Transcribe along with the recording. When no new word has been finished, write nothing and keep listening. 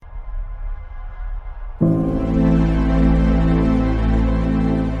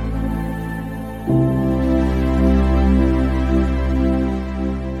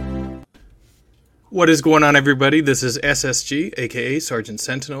What is going on, everybody? This is SSG, aka Sergeant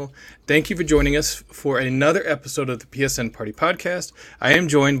Sentinel. Thank you for joining us for another episode of the PSN Party Podcast. I am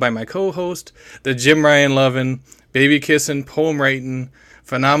joined by my co-host, the Jim Ryan loving, baby kissing, poem writing,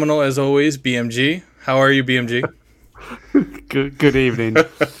 phenomenal as always, BMG. How are you, BMG? Good evening.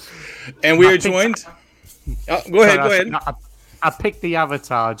 And we are joined. Go ahead. I picked the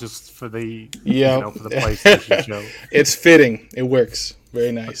avatar just for the for the PlayStation show. It's fitting. It works.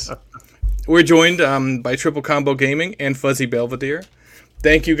 Very nice. We're joined by Triple Combo Gaming and Fuzzy Belvedere.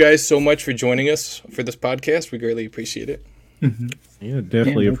 Thank you guys so much for joining us for this podcast. We greatly appreciate it. Mm-hmm. Yeah,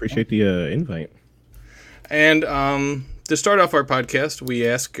 definitely appreciate the invite. And to start off our podcast, we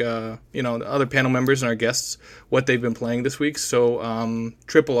ask the other panel members and our guests what they've been playing this week. So,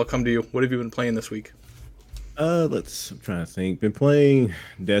 Triple, I'll come to you. What have you been playing this week? I'm trying to think. Been playing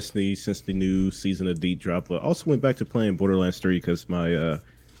Destiny since the new season of Deep Drop, but also went back to playing Borderlands 3 because my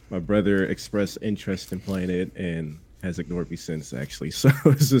brother expressed interest in playing it and has ignored me since, actually. So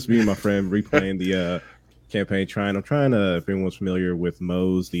it's just me and my friend replaying the campaign. I'm trying to, if anyone's familiar with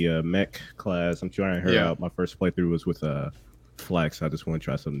Moze, the mech class, I'm trying her out. My first playthrough was with Flax. So I just want to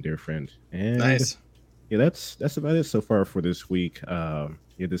try something different. Friend. And nice. Yeah, that's about it so far for this week.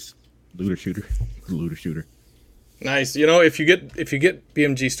 This looter shooter. Nice. You know, if you get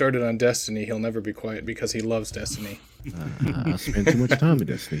BMG started on Destiny, he'll never be quiet because he loves Destiny. I spend too much time in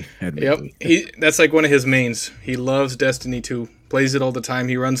Destiny. Yep, that's like one of his mains. He loves Destiny 2. Plays it all the time.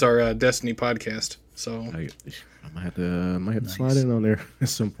 He runs our Destiny podcast. So I might have to slide in on there at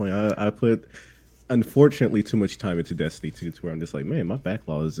some point. I put, unfortunately, too much time into Destiny 2 to where I'm just like, man, my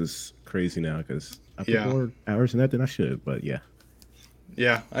backlog is just crazy now because I put more hours in that than I should. But yeah.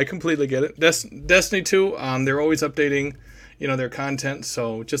 Yeah, I completely get it. Destiny 2, they're always updating, their content.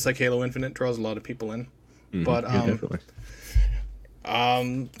 So just like Halo Infinite draws a lot of people in. Mm-hmm. But definitely.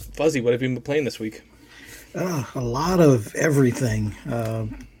 Fuzzy, what have you been playing this week? A lot of everything.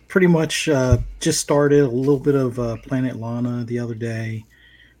 Pretty much just started a little bit of Planet Lana the other day,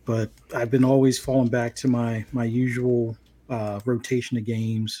 but I've been always falling back to my usual rotation of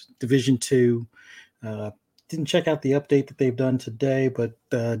games. Division 2. Didn't check out the update that they've done today, but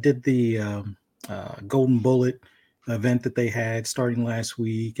did the Golden Bullet event that they had starting last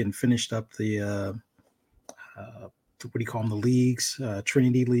week and finished up the what do you call them, the leagues,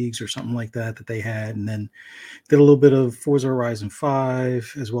 Trinity Leagues or something like that they had, and then did a little bit of Forza Horizon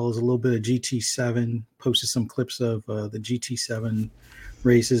 5 as well as a little bit of GT7. Posted some clips of the GT7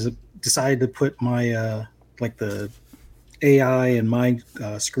 races. Decided to put my the AI and my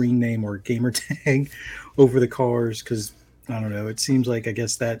screen name or gamer tag over the cars because I don't know. It seems like I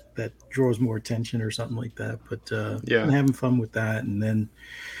guess that draws more attention or something like that. But I'm having fun with that, and then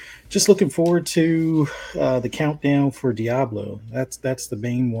just looking forward to the countdown for Diablo. That's the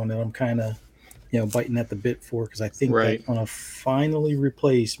main one that I'm kind of biting at the bit for because I think I'm gonna finally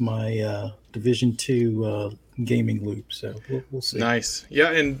replace my Division 2 gaming loop. So we'll see. Nice.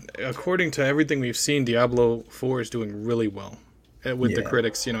 Yeah, and according to everything we've seen, Diablo 4 is doing really well with the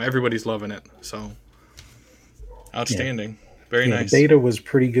critics. Everybody's loving it. So outstanding. Very nice. The beta was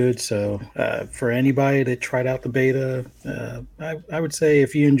pretty good. So for anybody that tried out the beta, I would say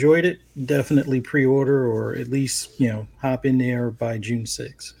if you enjoyed it, definitely pre-order or at least hop in there by June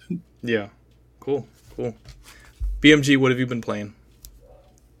 6th. Yeah. Cool. BMG, what have you been playing?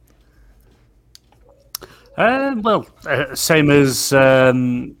 Same as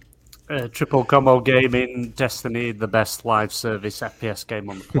Triple Combo Gaming, Destiny, the best live service FPS game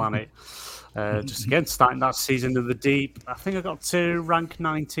on the planet. Just again, starting that season of the Deep. I think I got to rank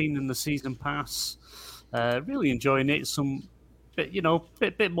 19 in the season pass. Really enjoying it. Some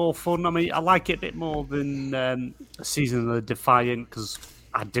bit more fun. I mean, I like it a bit more than the season of the Defiant because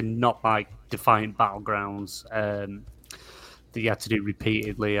I did not like Defiant Battlegrounds. That you had to do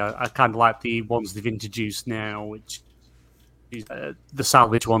repeatedly. I kind of like the ones they've introduced now, which is the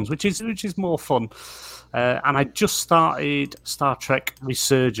salvage ones, which is more fun. And I just started Star Trek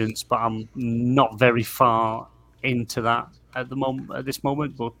Resurgence, but I'm not very far into that at this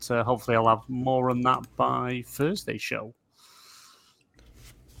moment. But hopefully, I'll have more on that by Thursday's show.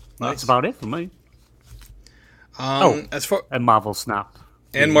 Nice. That's about it for me. As far and Marvel Snap.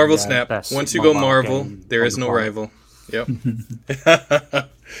 And Marvel Snap. Once you go Marvel, there is no rival. Yep.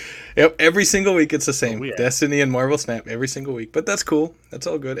 Yep. Every single week it's the same. Destiny and Marvel Snap every single week. But that's cool. That's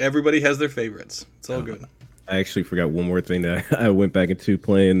all good. Everybody has their favorites. It's all good. I actually forgot one more thing that I went back into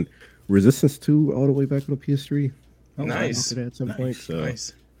playing Resistance 2 all the way back on the PS3. Nice. At some point. So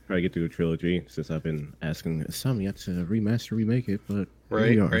Nice. try to get through the trilogy since I've been asking Insomniac to remake it. But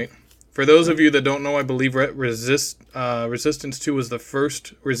right. For those of you that don't know, I believe Resistance 2 was the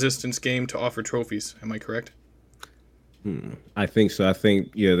first Resistance game to offer trophies. Am I correct? I think so. I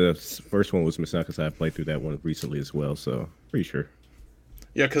think the first one was missing out because I played through that one recently as well. So pretty sure.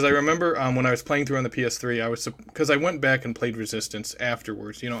 Yeah, because I remember when I was playing through on the PS3, because I went back and played Resistance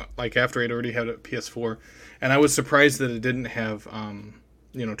afterwards. Like after I'd already had a PS4, and I was surprised that it didn't have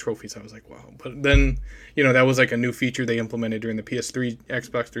trophies. I was like, wow. But then that was like a new feature they implemented during the PS3,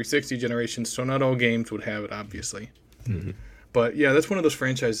 Xbox 360 generation. So not all games would have it, obviously. Mm-hmm. But yeah, that's one of those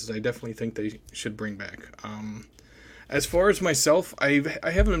franchises I definitely think they should bring back. As far as myself, I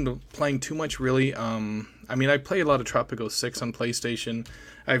haven't been playing too much, really. I play a lot of Tropico 6 on PlayStation.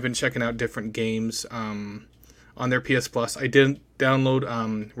 I've been checking out different games on their PS Plus. I did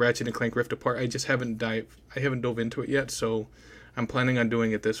download Ratchet & Clank Rift Apart. I just haven't dove into it yet, so I'm planning on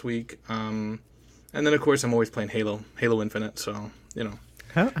doing it this week. And then, of course, I'm always playing Halo Infinite, so,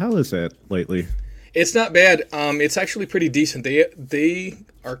 How is that lately? It's not bad. It's actually pretty decent. They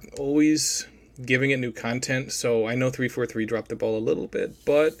are always giving it new content, so I know 343 dropped the ball a little bit,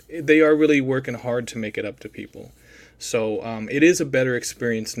 but they are really working hard to make it up to people. So it is a better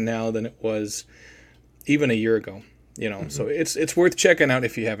experience now than it was even a year ago. So it's worth checking out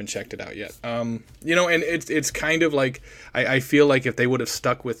if you haven't checked it out yet. And it's kind of like I feel like if they would have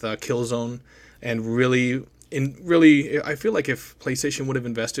stuck with Killzone and really, I feel like if PlayStation would have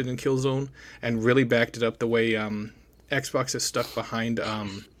invested in Killzone and really backed it up the way Xbox is stuck behind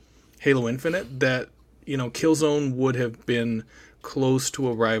Halo Infinite, that Killzone would have been close to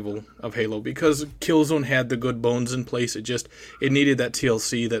a rival of Halo, because Killzone had the good bones in place. It needed that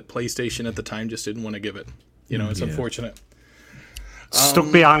TLC that PlayStation at the time just didn't want to give it. It's unfortunate.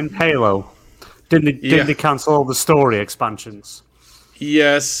 Stuck behind Halo. Didn't they cancel all the story expansions?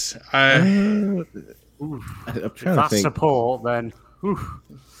 Yes. I'm trying to think. Support, then.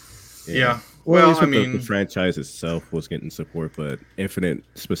 Yeah. Well, the franchise itself was getting support, but Infinite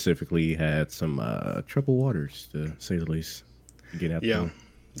specifically had some troubled waters, to say the least. Get out there.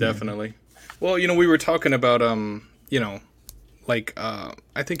 Definitely. Well, we were talking about, I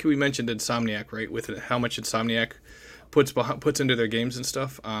think we mentioned Insomniac, right? With how much Insomniac puts into their games and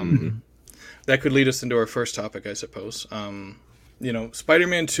stuff. That could lead us into our first topic, I suppose.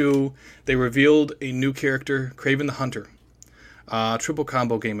 Spider-Man 2, they revealed a new character, Kraven the Hunter. Triple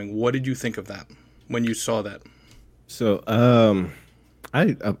Combo Gaming, what did you think of that when you saw that? So, a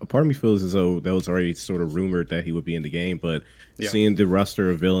part of me feels as though that was already sort of rumored that he would be in the game, but seeing the roster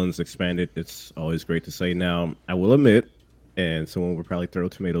of villains expanded, it's always great to say. Now, I will admit, and someone will probably throw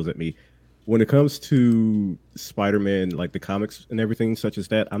tomatoes at me, when it comes to Spider-Man, like the comics and everything such as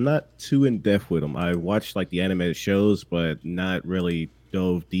that, I'm not too in depth with them. I watched like the animated shows, but not really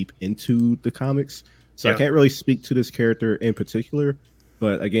dove deep into the comics. So I can't really speak to this character in particular.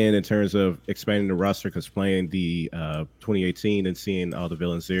 But again, in terms of expanding the roster, because playing the 2018 and seeing all the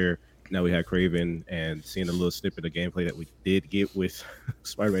villains there, now we had Kraven, and seeing a little snippet of gameplay that we did get with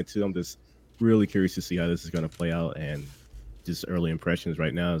Spider-Man 2, I'm just really curious to see how this is going to play out. And just early impressions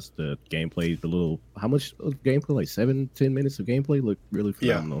right now is the gameplay, how much of gameplay, like 7-10 minutes of gameplay, look really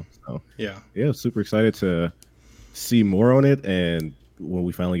phenomenal. So super excited to see more on it. And when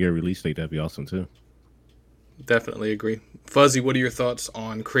we finally get a release date, that'd be awesome too. Definitely agree. Fuzzy, what are your thoughts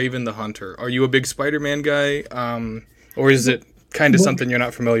on Kraven the Hunter? Are you a big Spider-Man guy, or is it kind of something you're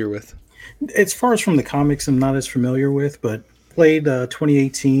not familiar with? As far as from the comics, I'm not as familiar with, but played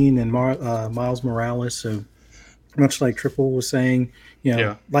 2018 and Miles Morales, so much like Triple was saying,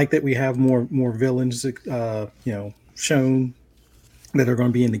 like that we have more villains, shown that are going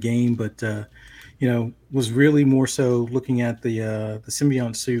to be in the game, but was really more so looking at the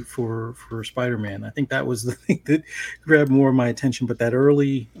symbiote suit for Spider-Man. I think that was the thing that grabbed more of my attention. But that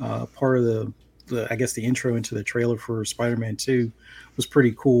early part of the intro into the trailer for Spider-Man 2 was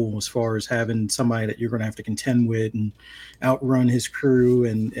pretty cool, as far as having somebody that you're going to have to contend with and outrun his crew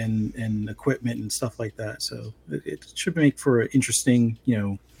and equipment and stuff like that. So it should make for an interesting,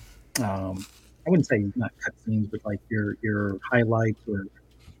 I wouldn't say not cutscenes, but like your highlights or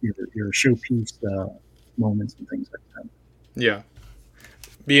your showpiece moments and things like that. Yeah.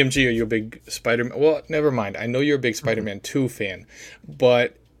 BMG, are you a big Spider-Man? Well, never mind. I know you're a big Spider-Man 2 fan,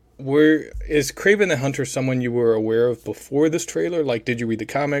 but is Kraven the Hunter someone you were aware of before this trailer? Like, did you read the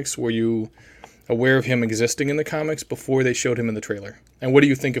comics? Were you aware of him existing in the comics before they showed him in the trailer? And what do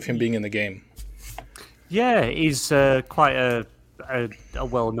you think of him being in the game? Yeah, he's quite a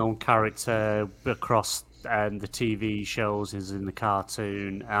well-known character across the TV shows, is in the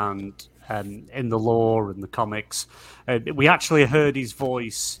cartoon, and in the lore and the comics. We actually heard his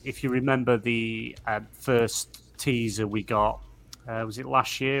voice. If you remember the first teaser we got, was it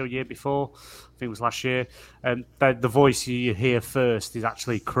last year or year before? I think it was last year. The voice you hear first is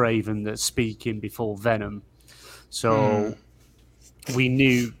actually Kraven that's speaking before Venom. So we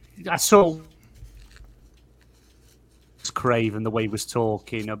knew. I saw Kraven the way he was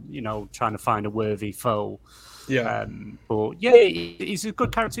talking, trying to find a worthy foe. Yeah. But yeah, he's a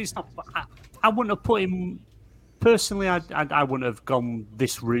good character. He's not. I wouldn't have put him personally. I wouldn't have gone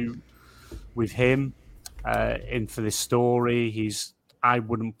this route with him in for this story. I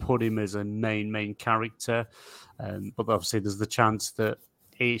wouldn't put him as a main character. But obviously, there's the chance that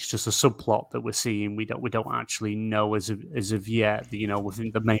it's just a subplot that we're seeing. We don't actually know as of yet. We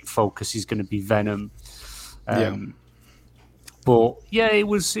think the main focus is going to be Venom. But yeah, it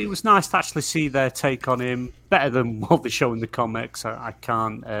was nice to actually see their take on him. Better than what they show in the comics. I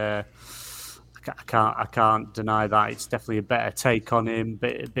can't deny that. It's definitely a better take on him.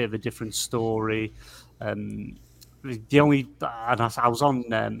 A bit of a different story. I was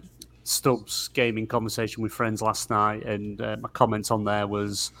on Stubbs gaming conversation with friends last night, and my comments on there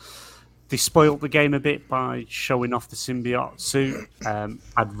was they spoiled the game a bit by showing off the symbiote suit.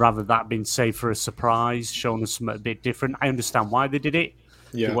 I'd rather that been saved for a surprise, showing us something a bit different. I understand why they did it.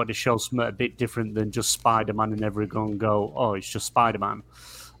 Yeah. They wanted to show something a bit different than just Spider-Man, and everyone go, "Oh, it's just Spider-Man."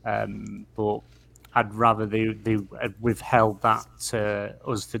 But I'd rather they had withheld that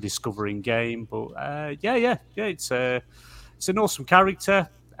us to discover in game. But it's an awesome character.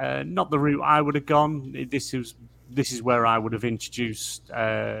 Not the route I would have gone. This is where I would have introduced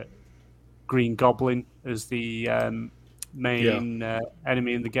Green Goblin as the main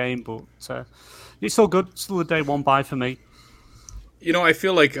enemy in the game. But it's all good. Still a day one buy for me. I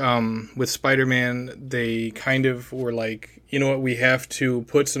feel like with Spider-Man, they kind of were like, you know what, we have to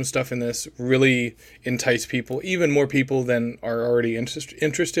put some stuff in this, really entice people, even more people than are already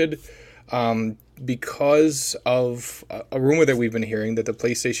interested, because of a rumor that we've been hearing that the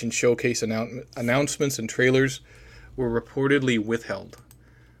PlayStation Showcase announcements and trailers were reportedly withheld.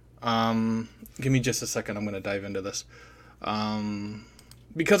 Give me just a second, I'm going to dive into this.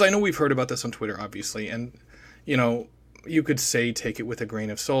 Because I know we've heard about this on Twitter, obviously, and, you could say take it with a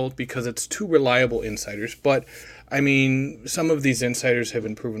grain of salt because it's two reliable insiders. But, I mean, some of these insiders have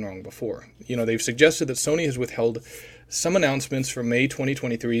been proven wrong before. They've suggested that Sony has withheld some announcements from May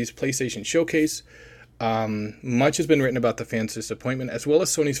 2023's PlayStation Showcase. Much has been written about the fans' disappointment, as well as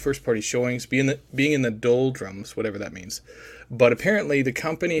Sony's first-party showings being in the doldrums, whatever that means. But apparently, the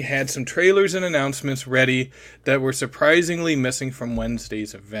company had some trailers and announcements ready that were surprisingly missing from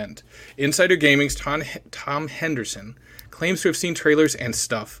Wednesday's event. Insider Gaming's Tom Henderson claims to have seen trailers and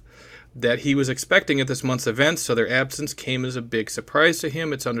stuff that he was expecting at this month's event, so their absence came as a big surprise to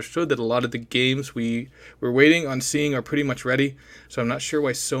him. It's understood that a lot of the games we were waiting on seeing are pretty much ready, so I'm not sure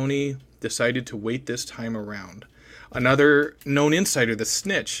why Sony decided to wait this time around. Another known insider, the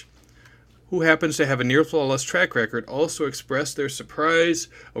Snitch, who happens to have a near-flawless track record, also expressed their surprise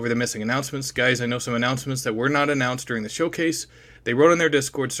over the missing announcements. Guys, I know some announcements that were not announced during the showcase. They wrote on their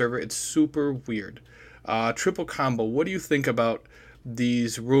Discord server. It's super weird. Triple Combo, what do you think about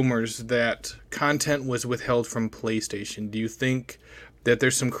these rumors that content was withheld from PlayStation? Do you think that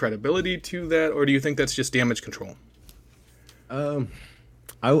there's some credibility to that, or do you think that's just damage control?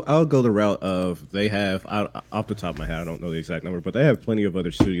 I'll go the route of they have, off the top of my head, I don't know the exact number, but they have plenty of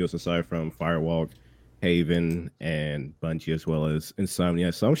other studios aside from Firewalk, Haven, and Bungie, as well as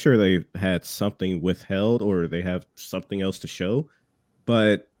Insomnia. So I'm sure they had something withheld or they have something else to show.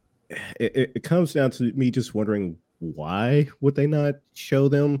 But it comes down to me just wondering, why would they not show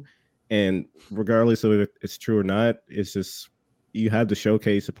them? And regardless of if it's true or not, it's just you have the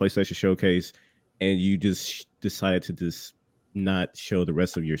showcase, the PlayStation Showcase, and you just decide to just not show the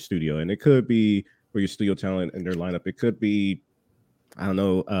rest of your studio. And it could be for your studio talent and their lineup. It could be, I don't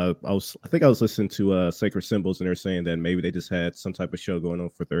know. I think I was listening to Sacred Symbols, and they're saying that maybe they just had some type of show going on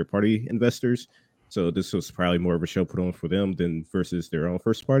for third-party investors. So this was probably more of a show put on for them than versus their own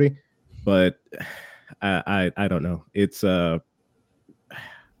first party. But I don't know. It's like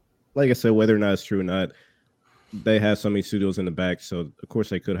I said, whether or not it's true or not, they have so many studios in the back. So of course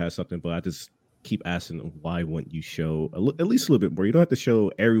they could have something, but I just keep asking them, why wouldn't you show at least a little bit more? You don't have to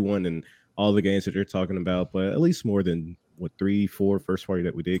show everyone and all the games that they're talking about, but at least more than 3-4 first party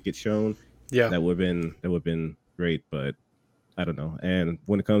that we did get shown. Yeah, that would have been great, but I don't know. And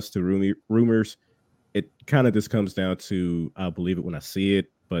when it comes to rumors, it kind of just comes down to I'll believe it when I see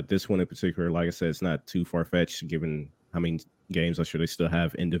it. But this one in particular, like I said, it's not too far-fetched given how many games I'm sure they still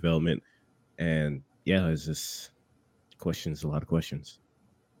have in development. And yeah, it's just a lot of questions.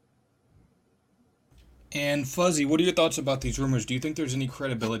 And Fuzzy, what are your thoughts about these rumors? Do you think there's any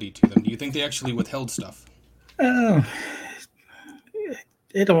credibility to them? Do you think they actually withheld stuff? Uh,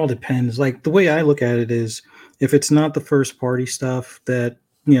 it all depends. Like the way I look at it is, if it's not the first party stuff that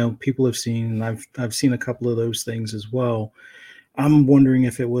people have seen, and I've seen a couple of those things as well. I'm wondering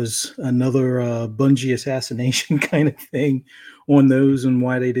if it was another Bungie assassination kind of thing on those, and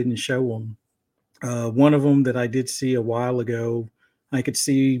why they didn't show them. One of them that I did see a while ago, I could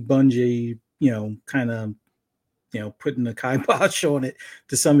see Bungie, kind of, putting a kibosh on it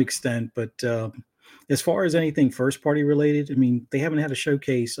to some extent. But as far as anything first party related, I mean, they haven't had a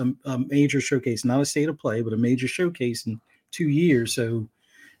showcase, a major showcase, not a state of play, but a major showcase in 2 years. So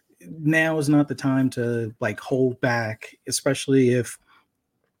now is not the time to like hold back, especially if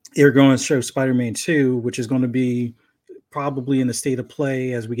they're going to show Spider-Man 2, which is going to be probably in the state of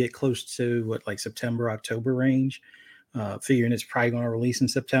play as we get close to what, like September, October range. Figuring it's probably going to release in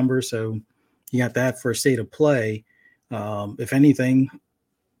September, so you got that for a state of play. If anything,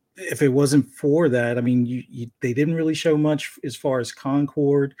 if it wasn't for that, I mean, they didn't really show much as far as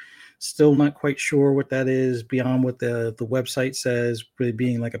Concord. Still not quite sure what that is beyond what the website says, really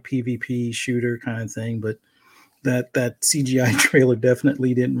being like a PvP shooter kind of thing. But that CGI trailer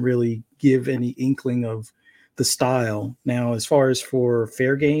definitely didn't really give any inkling of the style. Now, as far as for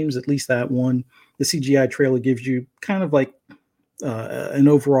fair games, at least that one, the CGI trailer gives you kind of like an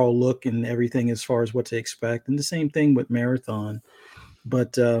overall look and everything as far as what to expect. And the same thing with Marathon.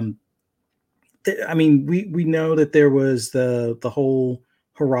 But I mean, we know that there was the whole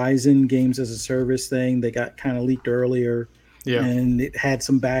Horizon games as a service thing. They got kind of leaked earlier, Yeah. and it had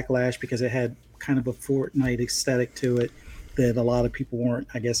some backlash because it had kind of a Fortnite aesthetic to it that a lot of people weren't,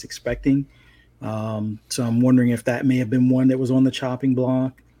 I guess, expecting. So I'm wondering if that may have been one that was on the chopping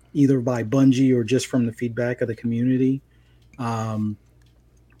block, either by Bungie or just from the feedback of the community.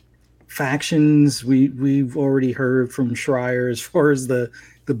 Factions, we've already heard from Schreier as far as the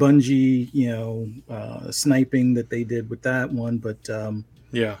Bungie, sniping that they did with that one. But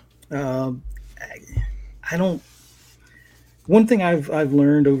Yeah. I don't. One thing I've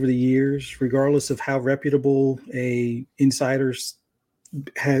learned over the years, regardless of how reputable a insiders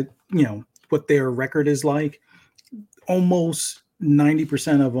had, what their record is like, almost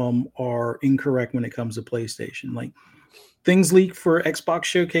 90% of them are incorrect when it comes to PlayStation. Like, things leak for Xbox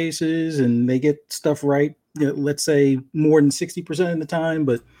showcases and they get stuff right, let's say more than 60% of the time,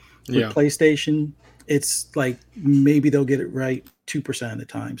 but with PlayStation, it's like maybe they'll get it right 2% of the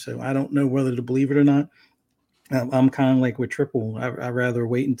time. So I don't know whether to believe it or not. I'm kind of like with Triple. I'd rather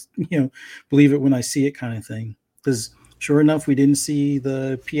wait and believe it when I see it, kind of thing. Because sure enough, we didn't see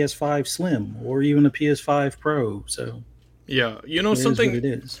the PS5 Slim or even a PS5 Pro. So yeah, something it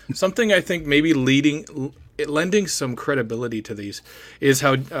is. Something I think maybe lending some credibility to these is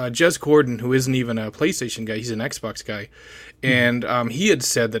how Jez Corden, who isn't even a PlayStation guy, he's an Xbox guy, and he had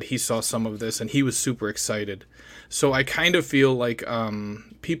said that he saw some of this and he was super excited. So I kind of feel like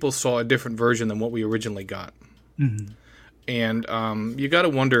people saw a different version than what we originally got. Mm-hmm. And you got to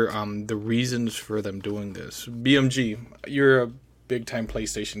wonder the reasons for them doing this. BMG, you're a big-time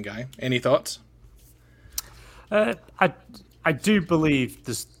PlayStation guy. Any thoughts? I do believe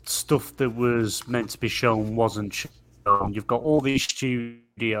the stuff that was meant to be shown wasn't shown. You've got all these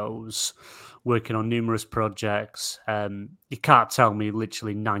studios working on numerous projects. You can't tell me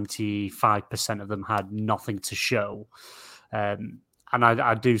literally 95% of them had nothing to show. And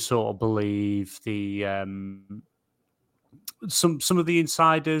I do sort of believe the some of the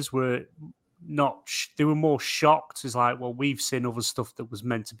insiders were not. They were more shocked. It's like, well, we've seen other stuff that was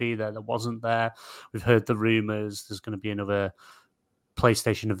meant to be there that wasn't there. We've heard the rumors. There's going to be another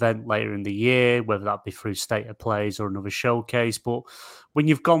PlayStation event later in the year, whether that be through State of Plays or another showcase. But when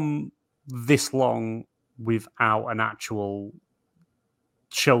you've gone this long without an actual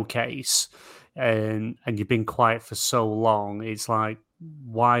showcase and you've been quiet for so long, it's like,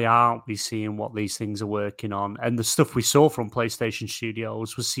 why aren't we seeing what these things are working on? And the stuff we saw from PlayStation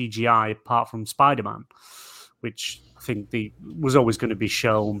Studios was CGI, apart from Spider-Man, which I think was always going to be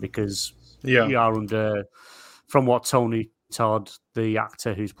shown because we are under, from what Tony Todd, the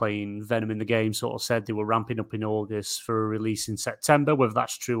actor who's playing Venom in the game, sort of said, they were ramping up in August for a release in September. Whether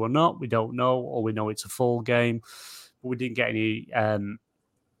that's true or not, we don't know. All we know, it's a full game. But we didn't get any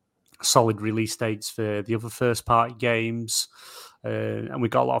solid release dates for the other first-party games. And we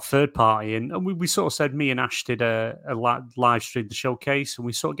got a lot of third-party. And we sort of said, me and Ash did a live stream, the showcase, and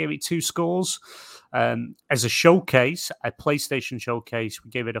we sort of gave it 2 scores. As a showcase, a PlayStation showcase,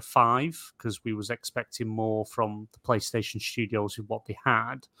 we gave it a 5 because we was expecting more from the PlayStation studios with what they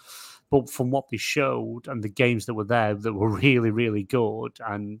had. But from what they showed and the games that were there that were really, really good,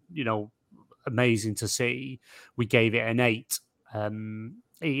 and, amazing to see, we gave it an 8.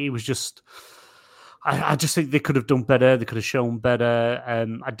 It was just, I just think they could have done better. They could have shown better.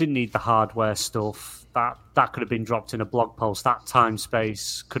 I didn't need the hardware stuff. That could have been dropped in a blog post. That time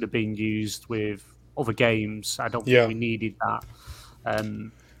space could have been used with other games. I don't think we needed that.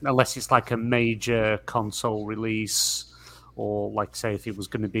 Unless it's like a major console release, or like say if it was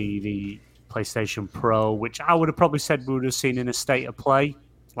going to be the PlayStation Pro, which I would have probably said we would have seen in a state of play,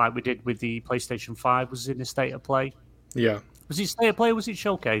 like we did with the PlayStation 5 was in a state of play. Yeah. Was it state of play or was it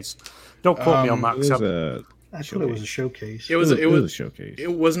showcase? Don't quote me on that. I thought it was a showcase. It was a showcase.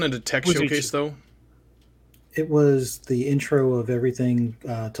 It wasn't a tech showcase, though. It was the intro of everything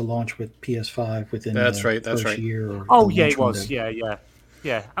to launch with PS5 within that's the right. year. It was.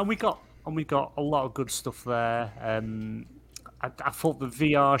 Yeah. And we got a lot of good stuff there. I thought the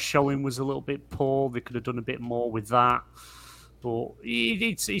VR showing was a little bit poor. They could have done a bit more with that. But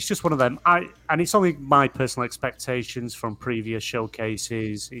it's just one of them. And it's only my personal expectations from previous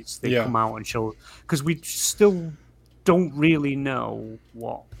showcases. They come out and show, because we still don't really know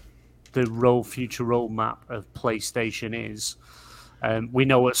what the future roadmap of PlayStation is. We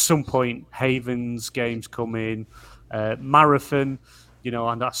know at some point Haven's games come in, Marathon,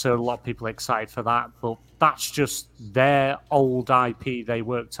 and that's a lot of people excited for that. But that's just their old IP they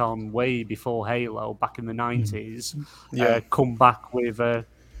worked on way before Halo back in the 90s. Come back with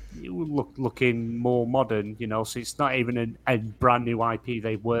looking more modern, so it's not even a brand new IP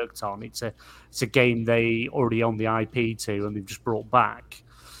they worked on. It's a game they already own the IP to, and they've just brought back.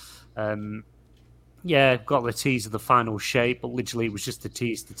 Got the tease of the final shape, but literally it was just a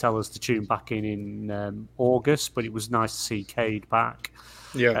tease to tell us to tune back in August. But it was nice to see Cade back.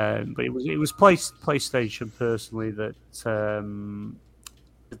 But it was PlayStation personally that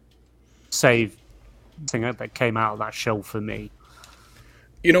saved thing that came out of that show for me.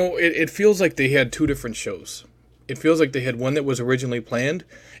 It feels like they had two different shows. It feels like they had one that was originally planned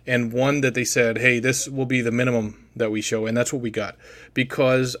and one that they said, hey, this will be the minimum that we show, and that's what we got.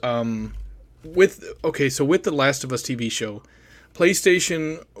 Because with The Last of Us TV show,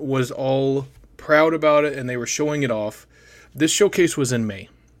 PlayStation was all proud about it and they were showing it off. This showcase was in May.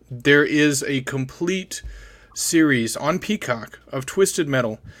 There is a complete series on Peacock of Twisted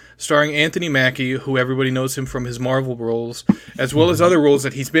Metal starring Anthony Mackie, who everybody knows him from his Marvel roles, as well as other roles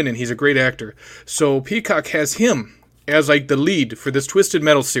that he's been in. He's a great actor. So Peacock has him as like the lead for this Twisted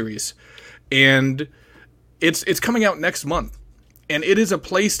Metal series. And it's coming out next month. And it is a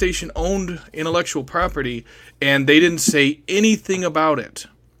PlayStation-owned intellectual property, and they didn't say anything about it.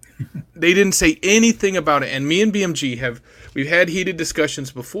 They didn't say anything about it. And me and BMG we've had heated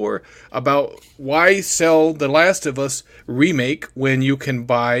discussions before about why sell The Last of Us remake when you can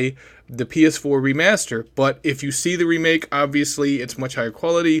buy the PS4 remaster. But if you see the remake, obviously it's much higher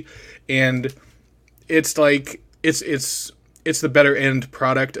quality, and it's like it's the better end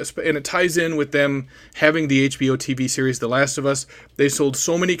product, and it ties in with them having the HBO TV series The Last of Us. They sold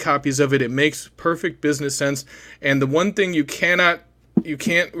so many copies of it. It makes perfect business sense. And the one thing you can't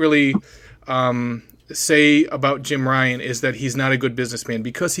really say about Jim Ryan is that he's not a good businessman,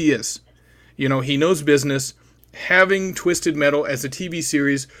 because he is. He knows business. Having Twisted Metal as a TV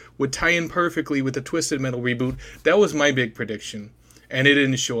series would tie in perfectly with the Twisted Metal reboot. That was my big prediction, and it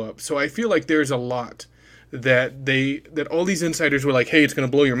didn't show up. So I feel like there's a lot that all these insiders were like, hey, it's going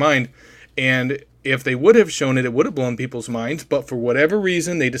to blow your mind. And if they would have shown it, it would have blown people's minds. But for whatever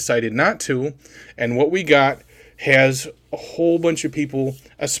reason, they decided not to. And what we got has a whole bunch of people,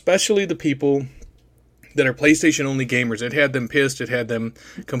 especially the people that are PlayStation-only gamers. It had them pissed. It had them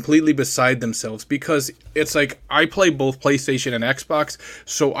completely beside themselves, because it's like I play both PlayStation and Xbox,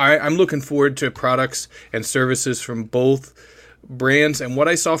 so I'm looking forward to products and services from both brands. And what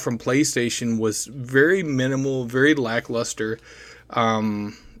I saw from PlayStation was very minimal, very lackluster.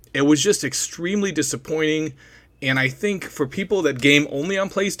 It was just extremely disappointing. And I think for people that game only on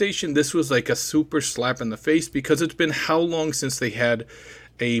PlayStation, this was like a super slap in the face, because it's been how long since they had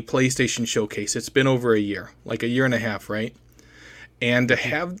a PlayStation showcase? It's been over a year, like a year and a half, right? And to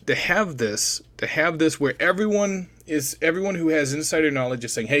have this where everyone who has insider knowledge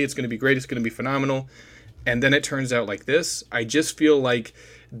is saying, hey, it's going to be great, it's going to be phenomenal, and then it turns out like this. I just feel like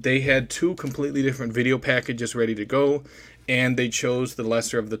they had two completely different video packages ready to go, and they chose the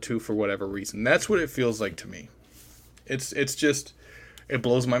lesser of the two for whatever reason. That's what it feels like to me. It's just, it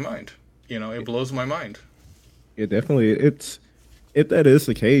blows my mind. It blows my mind. Yeah, definitely. If that is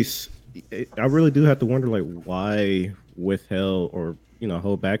the case, I really do have to wonder, like, why withheld or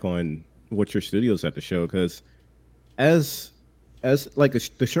hold back on what your studios have to show, because as like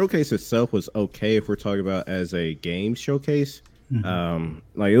the showcase itself was okay if we're talking about as a game showcase,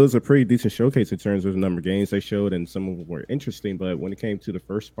 Like it was a pretty decent showcase in terms of the number of games they showed, and some of them were interesting. But when it came to the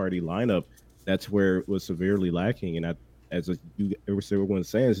first party lineup, that's where it was severely lacking. And everyone was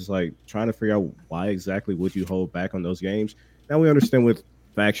saying, it's just like trying to figure out why exactly would you hold back on those games. Now we understand with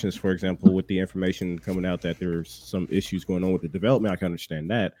factions, for example, with the information coming out that there's some issues going on with the development. I can understand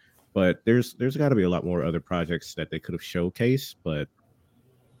that, but there's got to be a lot more other projects that they could have showcased. But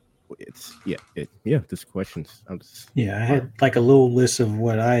just questions. I had like a little list of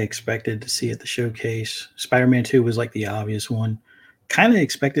what I expected to see at the showcase. Spider-Man 2 was like the obvious one. Kind of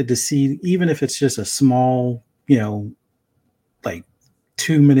expected to see, even if it's just a small, like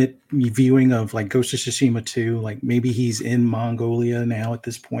 2-minute viewing of like Ghost of Tsushima 2, like maybe he's in Mongolia now at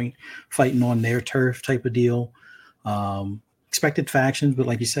this point, fighting on their turf type of deal. Expected factions, but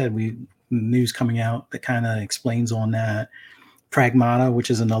like you said, news coming out that kind of explains on that. Pragmata,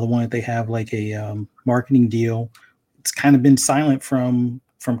 which is another one that they have like a marketing deal. It's kind of been silent from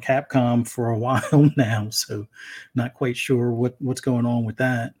Capcom for a while now, so not quite sure what's going on with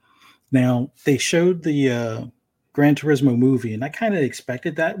that. Now they showed the Gran Turismo movie, and I kind of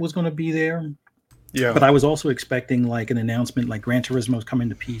expected that was going to be there. Yeah, but I was also expecting like an announcement like Gran Turismo is coming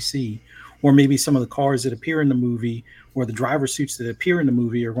to PC, or maybe some of the cars that appear in the movie or the driver suits that appear in the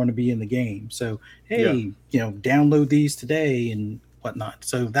movie are going to be in the game. So, hey, download these today and whatnot.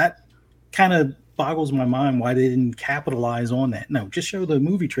 So that kind of boggles my mind why they didn't capitalize on that. No, just show the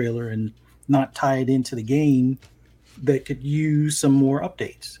movie trailer and not tie it into the game that could use some more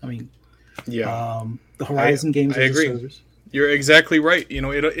updates. I mean, the Horizon games I as agree. a service. You're exactly right.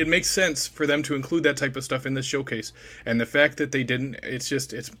 It makes sense for them to include that type of stuff in the showcase. And the fact that they didn't,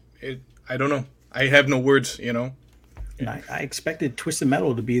 I don't know. I have no words, And I expected Twisted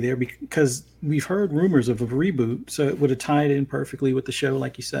Metal to be there because we've heard rumors of a reboot, so it would have tied in perfectly with the show,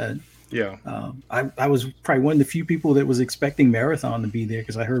 like you said. Yeah. I was probably one of the few people that was expecting Marathon to be there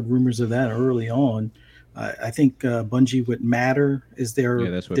because I heard rumors of that early on. I think Bungie with Matter is their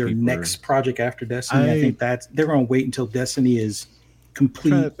next project after Destiny. I think they're going to wait until Destiny is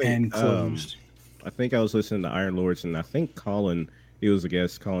complete and closed. I think I was listening to Iron Lords, and I think Colin, he was a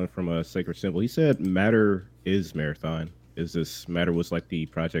guest, Colin from a Sacred Symbol. He said Matter is Marathon. Matter was like the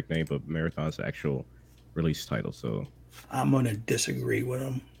project name, but Marathon's the actual release title. So I'm going to disagree with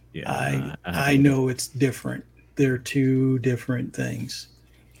him. Yeah, I know it's different. They're two different things.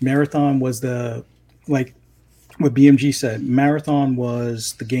 Marathon was like what BMG said, Marathon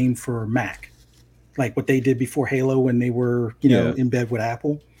was the game for Mac, like what they did before Halo when they were, in bed with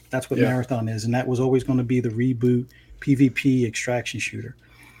Apple. That's what Marathon is, and that was always going to be the reboot PvP extraction shooter.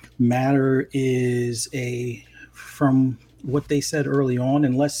 Matter is from what they said early on,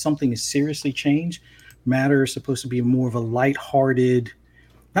 unless something is seriously changed, Matter is supposed to be more of a lighthearted,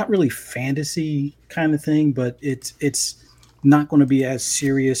 not really fantasy kind of thing, but it's not going to be as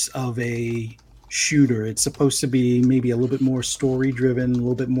serious of a shooter. It's supposed to be maybe a little bit more story driven, a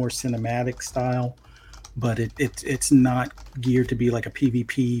little bit more cinematic style, but it's not geared to be like a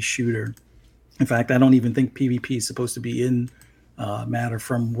PvP shooter. In fact, I don't even think PvP is supposed to be in Matter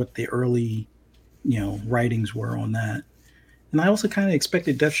from what the early writings were on that. And I also kind of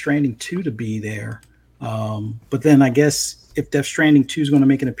expected Death Stranding 2 to be there, but then I guess if Death Stranding 2 is going to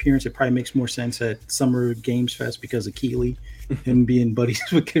make an appearance, it probably makes more sense at Summer Games Fest because of Keighley and being buddies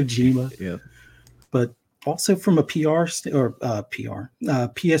with Kojima. Yeah. But also from a PSVR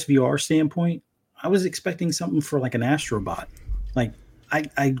standpoint, I was expecting something for like an Astrobot. Like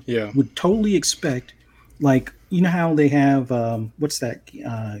I would totally expect, like, how they have what's that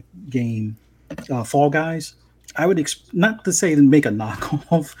game, Fall Guys. I would not to say to make a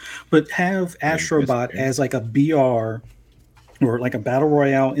knockoff, but have Astrobot as like a BR or like a battle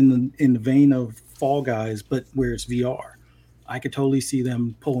royale in the vein of Fall Guys, but where it's VR. I could totally see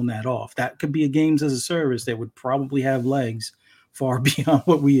them pulling that off. That could be a games as a service that would probably have legs far beyond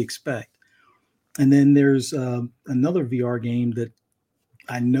what we expect. And then there's another VR game that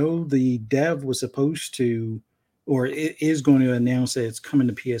I know the dev was supposed to, or it is going to announce that it's coming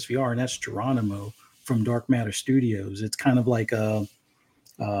to PSVR, and that's Geronimo from Dark Matter Studios. It's kind of like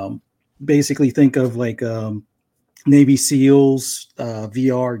basically think of like Navy SEALs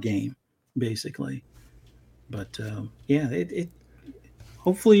VR game, basically. But it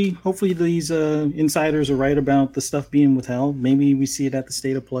hopefully these insiders are right about the stuff being withheld. Maybe we see it at the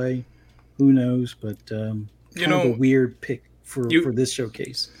State of Play. Who knows? But kind of a weird pick for this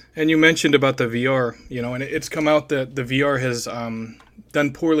showcase. And you mentioned about the VR, and it's come out that the VR has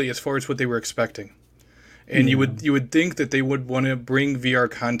done poorly as far as what they were expecting. And you would think that they would want to bring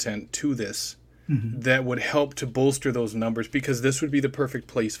VR content to this that would help to bolster those numbers, because this would be the perfect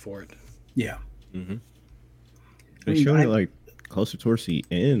place for it. Yeah. Mm-hmm. They showed it like closer towards the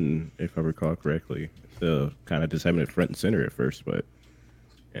end, if I recall correctly. So kind of just having it front and center at first, but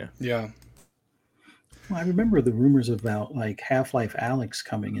yeah. Yeah. Well, I remember the rumors about like Half-Life Alyx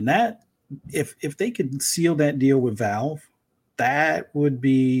coming, and that if they could seal that deal with Valve, that would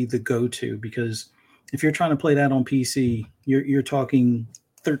be the go-to, because if you're trying to play that on PC, you're talking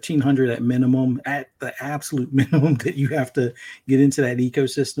 1,300 at minimum, at the absolute minimum, that you have to get into that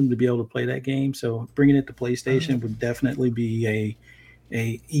ecosystem to be able to play that game. So bringing it to PlayStation would definitely be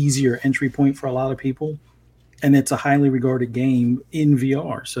a easier entry point for a lot of people, and it's a highly regarded game in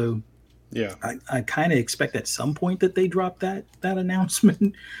VR. So Yeah. I kind of expect at some point that they drop that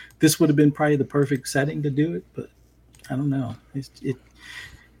announcement. This would have been probably the perfect setting to do it, but I don't know.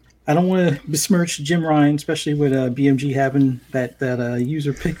 I don't want to besmirch Jim Ryan, especially with BMG having that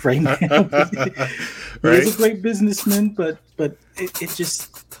user pick right now. He is a great businessman, but it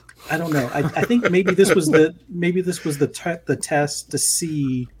just, I don't know. I think maybe this was the test to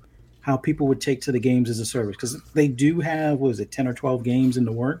see how people would take to the games as a service, because they do have, what is it, 10 or 12 games in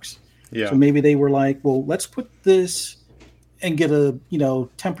the works. Yeah. So maybe they were like, well, let's put this and get a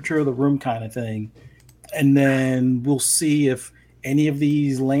temperature of the room kind of thing, and then we'll see if any of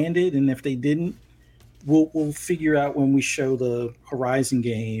these landed, and if they didn't, we'll figure out when we show the Horizon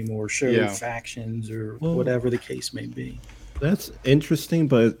game or show Factions or whatever the case may be. That's interesting,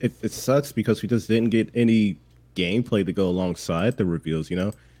 but it sucks because we just didn't get any gameplay to go alongside the reveals,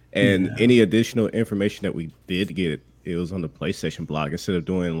 and any additional information that we did get, it was on the PlayStation blog instead of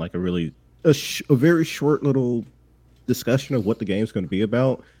doing like a very short little discussion of what the game's going to be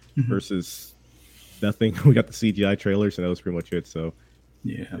about versus nothing. We got the CGI trailers, and that was pretty much it. So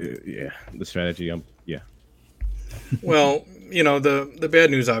the strategy, Well, the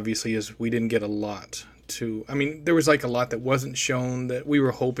bad news obviously is we didn't get a lot there was like a lot that wasn't shown that we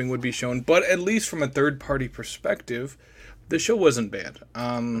were hoping would be shown, but at least from a third party perspective, the show wasn't bad.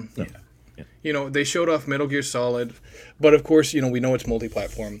 They showed off Metal Gear Solid, but of course, we know it's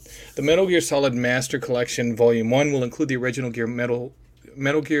multi-platform. The Metal Gear Solid Master Collection Volume 1 will include the original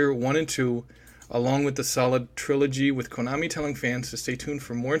Metal Gear 1 and 2, along with the Solid trilogy, with Konami telling fans to stay tuned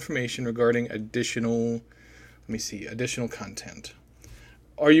for more information regarding additional content.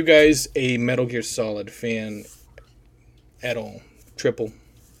 Are you guys a Metal Gear Solid fan at all? Triple?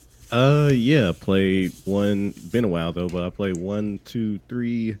 Yeah, played one, been a while though, but I played 1, 2,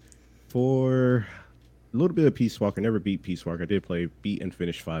 3, 4, a little bit of Peace Walker. Never beat Peace Walker. I did beat and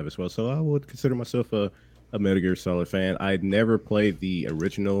finish 5 as well, so I would consider myself a Metal Gear Solid fan. I never played the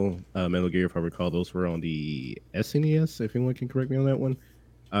original Metal Gear, if I recall. Those were on the SNES, if anyone can correct me on that one.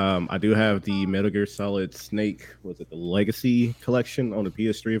 I do have the Metal Gear Solid Snake, was it the Legacy Collection on the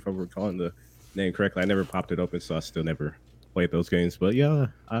PS3, if I'm recalling the name correctly. I never popped it open, so I still never played those games. But yeah,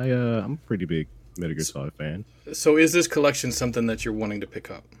 I'm a pretty big Metal Gear Solid fan. So is this collection something that you're wanting to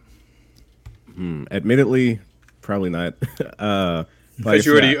pick up? Admittedly, probably not. Because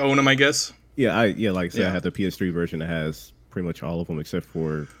you already own them, I guess? Yeah, like I said, I have the PS3 version that has pretty much all of them except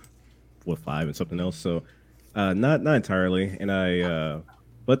for 5 and something else. So not entirely. And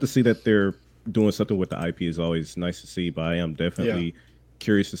but to see that they're doing something with the IP is always nice to see. But I am definitely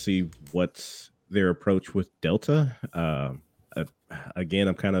curious to see what's their approach with Delta. Again,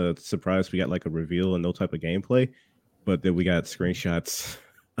 I'm kind of surprised we got like a reveal and no type of gameplay, but then we got screenshots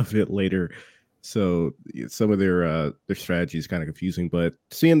of it later. So some of their strategy is kind of confusing, but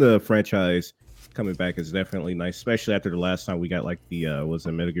seeing the franchise coming back is definitely nice, especially after the last time we got like the was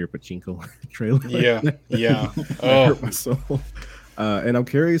a Metal Gear Pachinko trailer. Yeah. Oh, my soul. And I'm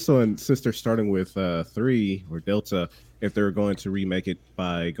curious on, since they're starting with 3 or Delta, if they're going to remake it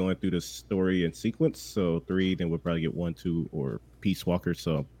by going through the story in sequence. So 3, then we'll probably get 1, 2, or Peace Walker.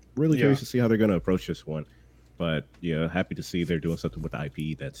 So really curious to see how they're going to approach this one. But yeah, happy to see they're doing something with the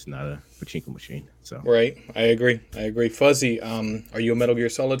IP that's not a pachinko machine. So right, I agree. Fuzzy, are you a Metal Gear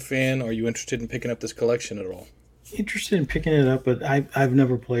Solid fan? Are you interested in picking up this collection at all? Interested in picking it up, but I've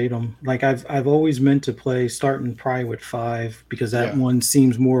never played them. Like I've always meant to play, starting probably with 5, because that one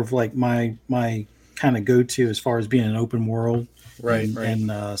seems more of like my kind of go-to as far as being an open world,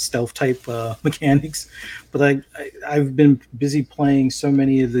 and stealth type mechanics. But I've been busy playing so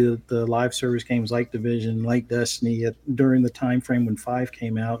many of the live service games like Division, like Destiny during the time frame when 5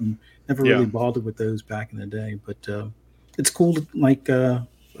 came out, and never really bothered with those back in the day. But it's cool to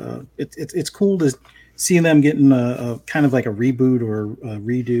it's cool to see them getting a kind of like a reboot or a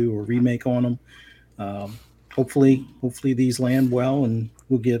redo or remake on them. Hopefully these land well, and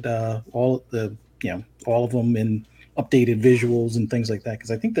we'll get all of them in updated visuals and things like that, because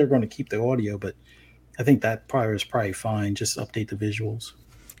I think they're going to keep the audio, but I think that is probably fine. Just update the visuals.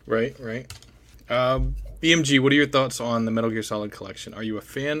 Right. BMG, what are your thoughts on the Metal Gear Solid collection? Are you a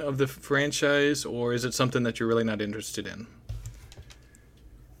fan of the franchise, or is it something that you're really not interested in?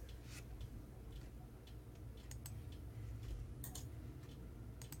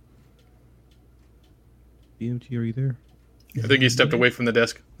 BMG, are you there? I think he stepped away from the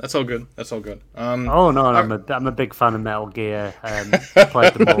desk. That's all good. That's all good. Oh no, I'm a big fan of Metal Gear.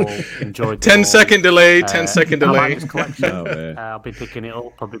 Played them all, enjoyed them 10-second delay. 10-second I delay. like this collection. Oh, man. I'll be picking it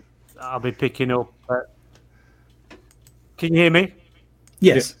up. I'll be picking up. Can you hear me?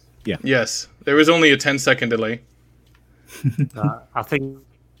 Yes. Yeah. Yes, there was only a 10-second delay. I think.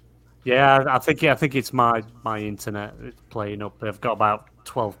 Yeah, I think it's my internet playing up. I've got about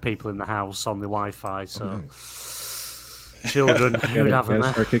 12 people in the house on the Wi-Fi, so children would have them.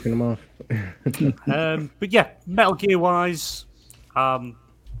 Start kicking them off. But yeah, Metal Gear wise, hang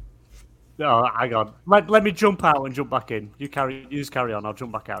on. Let me jump out and jump back in. You just carry on. I'll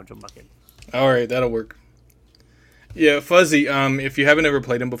jump back out and jump back in. All right, that'll work. Yeah, Fuzzy. If you haven't ever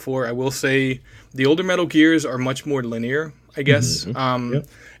played them before, I will say the older Metal Gears are much more linear, I guess. Yep.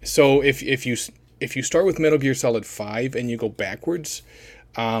 So if you start with Metal Gear Solid 5 and you go backwards,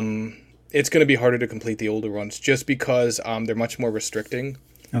 it's going to be harder to complete the older ones just because they're much more restricting.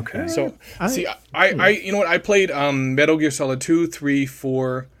 Okay. So I you know what, I played Metal Gear Solid 2, 3,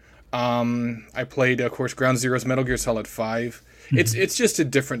 4. I played, of course, Ground Zero's Metal Gear Solid 5. It's just a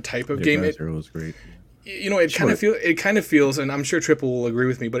different type of game. Ground Zero was great. You know, it kind of feels, and I'm sure Triple will agree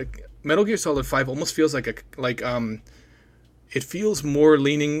with me, but Metal Gear Solid 5 almost feels it feels more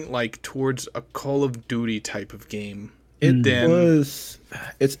leaning like towards a Call of Duty type of game. It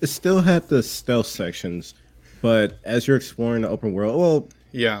still had the stealth sections, but as you're exploring the open world, well,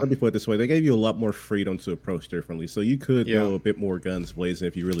 yeah. Let me put it this way: they gave you a lot more freedom to approach differently, so you could go a bit more guns blazing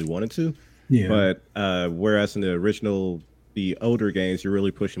if you really wanted to. Yeah. But whereas in the original, the older games, you're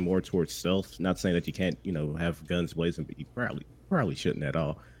really pushing more towards stealth. Not saying that you can't, have guns blazing, but you probably shouldn't at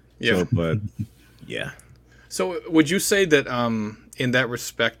all. Yeah. So, but yeah. So would you say that in that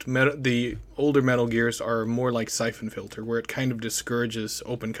respect, the older Metal Gears are more like Siphon Filter, where it kind of discourages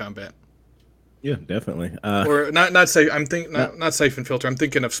open combat? Yeah, definitely. Or not Siphon Filter. I'm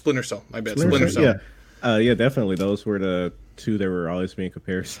thinking of Splinter Cell. My bad. Splinter Cell. Yeah, definitely. Those were the two that were always being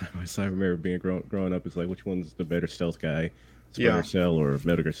compared side by side. I remember being growing up. It's like, which one's the better stealth guy, Splinter Cell or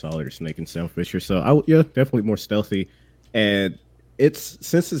Metal Gear Solid or Snake and Sam Fisher? So definitely more stealthy. And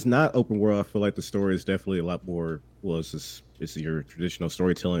since it's not open world, I feel like the story is definitely a lot more. Well, it's your traditional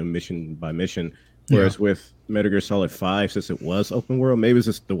storytelling, mission by mission. Whereas with Metal Gear Solid 5, since it was open world, maybe it's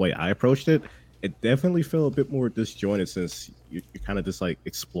just the way I approached it. It definitely felt a bit more disjointed since you're kind of just like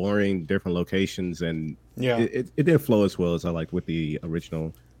exploring different locations, and it didn't flow as well as I liked with the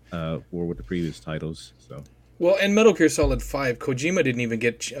original or with the previous titles. So. Well, in Metal Gear Solid 5, Kojima didn't even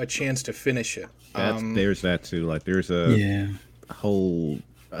get a chance to finish it. There's that too. Like there's a whole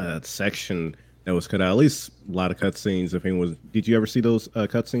section that was cut out. At least a lot of cutscenes. Did you ever see those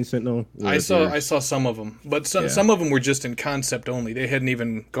cutscenes, Sentinel? I saw some of them, but some of them were just in concept only. They hadn't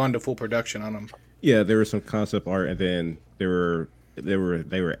even gone to full production on them. Yeah, there was some concept art, and then they were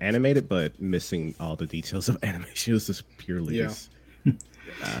animated, but missing all the details of animation. It was just purely.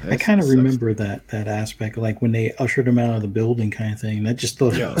 I kind of remember that aspect, like when they ushered him out of the building, kind of thing. I just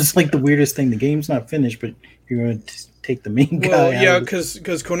thought it was like the weirdest thing. The game's not finished, but you're going to take the main guy. Well, yeah, because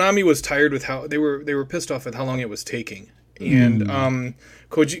Konami was tired with how they were pissed off with how long it was taking. And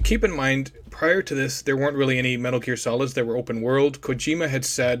keep in mind, prior to this, there weren't really any Metal Gear Solids that were open world. Kojima had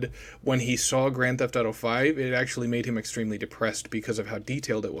said when he saw Grand Theft Auto 5, it actually made him extremely depressed because of how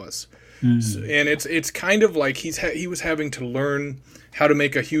detailed it was. So, and it's kind of like he was having to learn how to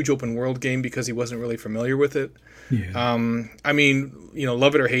make a huge open world game because he wasn't really familiar with it. Yeah. I mean,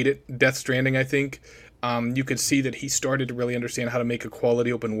 love it or hate it, Death Stranding, I think, you could see that he started to really understand how to make a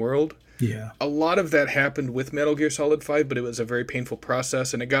quality open world. Yeah. A lot of that happened with Metal Gear Solid 5, but it was a very painful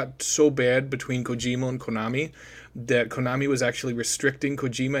process, and it got so bad between Kojima and Konami that Konami was actually restricting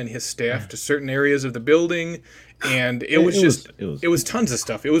Kojima and his staff to certain areas of the building, and it was tons of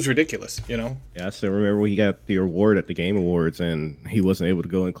stuff. It was ridiculous, Yeah, I still remember when he got the award at the Game Awards, and he wasn't able to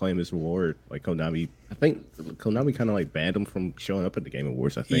go and claim his award. Like Konami, I think Konami kind of like banned him from showing up at the Game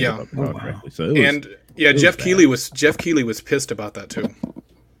Awards. I think, if I recall correctly. So Jeff Keighley was pissed about that too.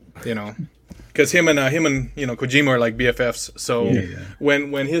 Because him and Kojima are like BFFs. So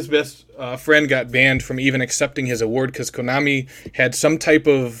when his best friend got banned from even accepting his award because Konami had some type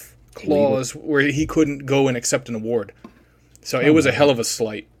of clause where he couldn't go and accept an award, so it was a hell of a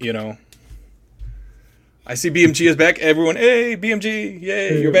slight. I see BMG is back. Everyone, hey BMG,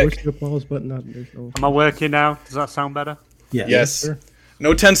 yay, you're back. Where's the applause button? Am I working now? Does that sound better? Yes.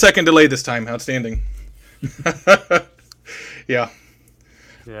 No 10-second delay this time. Outstanding. Yeah.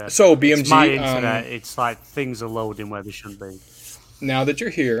 Yeah. So It's BMG, my internet. It's like things are loading where they shouldn't be. now that you're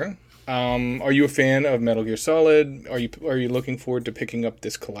here, are you a fan of Metal Gear Solid? Are you looking forward to picking up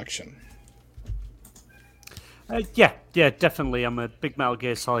this collection? Yeah, definitely. I'm a big Metal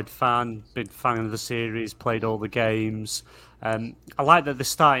Gear Solid fan, big fan of the series, played all the games. I like that they're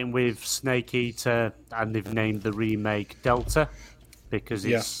starting with Snake Eater and they've named the remake Delta because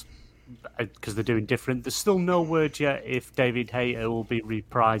Yeah. they're doing different. There's still no word yet if David Hayter will be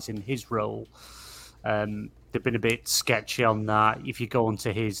reprising his role. They've been a bit sketchy on that. If you go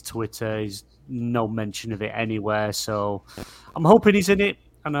onto his Twitter, there's no mention of it anywhere. So I'm hoping he's in it,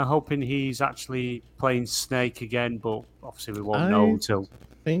 and I'm hoping he's actually playing Snake again. But obviously, we won't know until.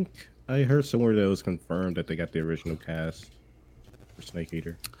 I think I heard somewhere that it was confirmed that they got the original cast for Snake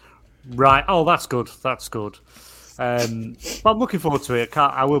Eater. Right. Oh, that's good. That's good. But I'm looking forward to it.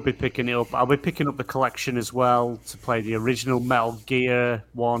 I will be picking it up. I'll be picking up the collection as well to play the original Metal Gear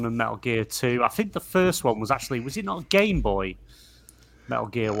 1 and Metal Gear 2. I think the first one was it not Game Boy? Metal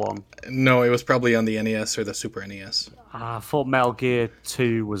Gear 1? No, it was probably on the NES or the Super NES. I thought Metal Gear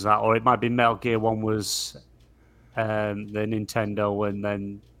 2 was that, or it might be Metal Gear 1 was the Nintendo and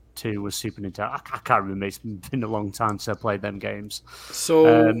then 2 was Super Nintendo. I can't remember. It's been a long time since I played them games.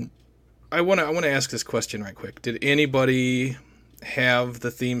 So I want to ask this question right quick. Did anybody have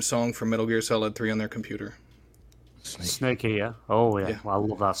the theme song for Metal Gear Solid 3 on their computer? Snake Eater. Oh, yeah. Well, I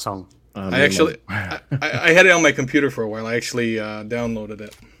love that song. I had it on my computer for a while. I actually downloaded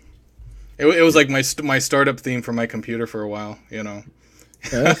it. It was like my startup theme for my computer for a while, you know.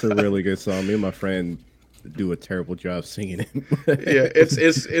 Yeah, that's a really good song. Me and my friend do a terrible job singing it. Yeah,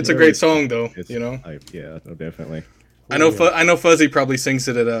 it's a great song though, you know. Yeah, no, definitely. I know Fuzzy probably sings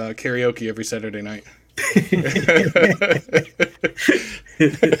it at karaoke every Saturday night.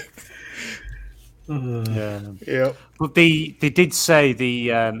 Yeah. But they did say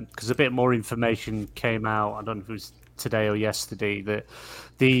because a bit more information came out. I don't know if it was today or yesterday that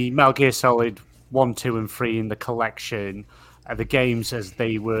the Metal Gear Solid 1, 2, and 3 in the collection are the games as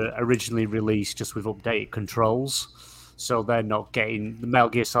they were originally released, just with updated controls. So they're not getting the Metal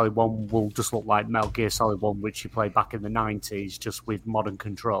Gear Solid 1 will just look like Metal Gear Solid 1, which you played back in the 90s, just with modern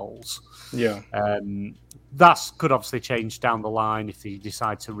controls. Yeah. That could obviously change down the line if they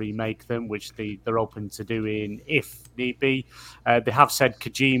decide to remake them, which they're open to doing if need be. They have said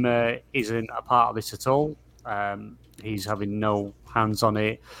Kojima isn't a part of this at all. He's having no hands on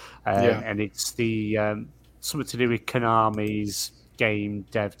it. And it's the something to do with Konami's game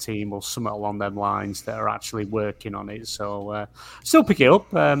dev team or something along them lines that are actually working on it. So still pick it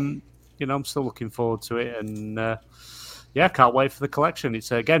up. I'm still looking forward to it. And can't wait for the collection.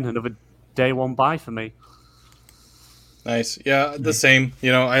 It's, again, another day one buy for me. Nice. Yeah, the same.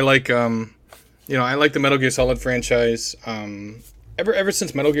 I like the Metal Gear Solid franchise. Ever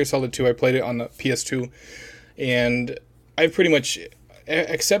since Metal Gear Solid 2, I played it on the PS2, and I pretty much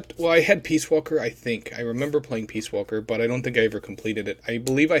I had Peace Walker, I think. I remember playing Peace Walker, but I don't think I ever completed it. I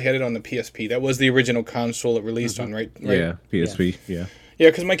believe I had it on the PSP. That was the original console it released on, right? Yeah, PSP, yeah.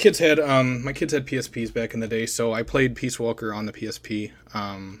 Yeah, because my kids had PSPs back in the day, so I played Peace Walker on the PSP.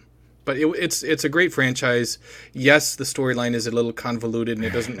 But it's a great franchise. Yes, the storyline is a little convoluted and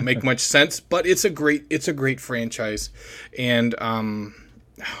it doesn't make much sense, but it's a great franchise. And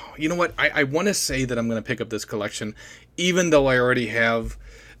you know what? I want to say that I'm going to pick up this collection, even though I already have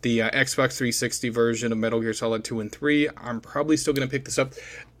the Xbox 360 version of Metal Gear Solid 2 and 3. I'm probably still going to pick this up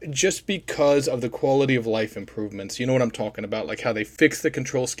just because of the quality of life improvements. You know what I'm talking about? Like how they fixed the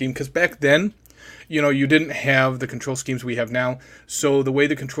control scheme. Because back then, you didn't have the control schemes we have now. So the way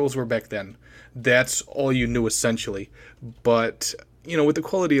the controls were back then, that's all you knew essentially. But, with the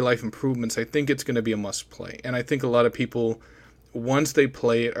quality of life improvements, I think it's going to be a must play. And I think a lot of people, once they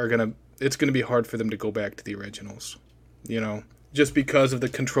play it, it's going to be hard for them to go back to the originals, just because of the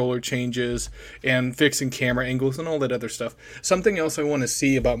controller changes and fixing camera angles and all that other stuff. Something else I want to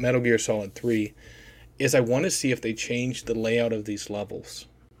see about Metal Gear Solid 3 is I want to see if they change the layout of these levels.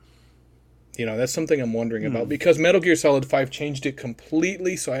 That's something I'm wondering about, because Metal Gear Solid 5 changed it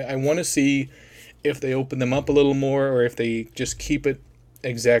completely, so I want to see if they open them up a little more or if they just keep it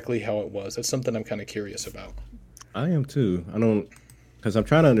exactly how it was. That's something I'm kind of curious about. I am too. Because I'm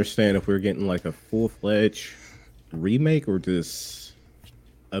trying to understand if we're getting like a full-fledged remake or just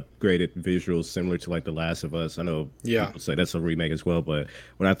upgraded visuals similar to like The Last of Us. I know people say that's a remake as well, but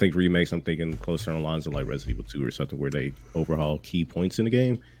when I think remakes, I'm thinking closer on the lines of like Resident Evil 2 or something where they overhaul key points in the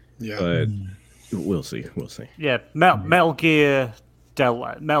game. Yeah, but we'll see. Yeah, Metal Gear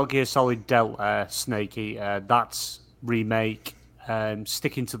Solid Delta, Snakey. That's remake,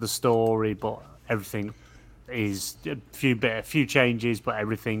 sticking to the story, but everything is a few changes, but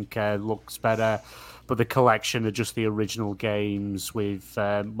everything looks better. But the collection are just the original games with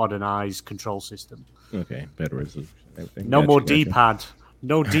modernized control system. Okay, better resolution. Everything. No more Gotcha. D-pad.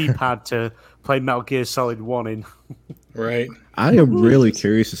 No D-pad to play Metal Gear Solid 1 in. Right. I am really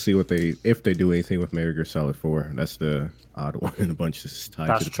curious to see if they do anything with Metal Gear Solid 4. That's the odd one in the bunch that's tied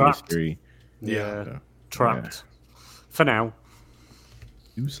That's to the trapped. PS3. Yeah. So, Trapped. For now.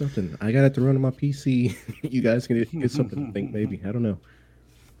 do something. I got it to run on my PC. You guys can get something to think maybe. I don't know.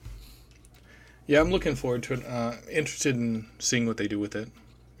 Yeah, I'm looking forward to it. Interested in seeing what they do with it,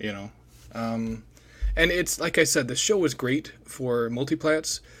 you know. And it's like I said, the show was great for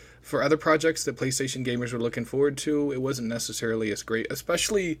multiplats. For other projects that PlayStation gamers were looking forward to, it wasn't necessarily as great.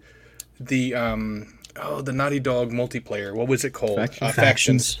 Especially the Naughty Dog multiplayer. What was it called?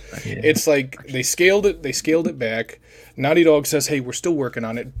 Factions. Yeah. It's like they scaled it back. Naughty Dog says, "Hey, we're still working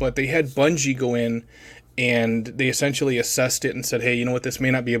on it," but they had Bungie go in and they essentially assessed it and said, "Hey, you know what? This may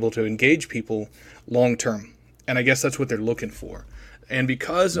not be able to engage people long term." And I guess that's what they're looking for. And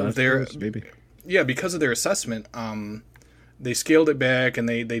because of their assessment, they scaled it back and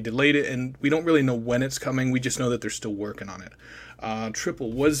they delayed it, and we don't really know when it's coming. We just know that they're still working on it.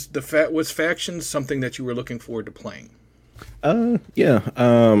 Triple, was Factions something that you were looking forward to playing?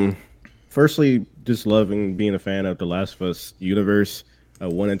 Yeah. Firstly, just loving being a fan of the Last of Us universe. I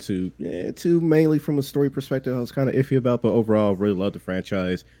wanted to mainly from a story perspective, I was kind of iffy about, but overall, really loved the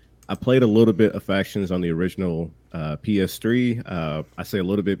franchise. I played a little bit of Factions on the original PS3. I say a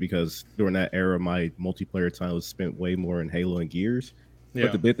little bit because during that era, my multiplayer time was spent way more in Halo and Gears. Yeah.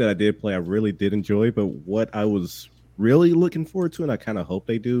 But the bit that I did play, I really did enjoy. But what I was really looking forward to, and I kind of hope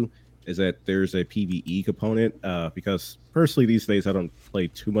they do, is that there's a PvE component. Because personally, these days, I don't play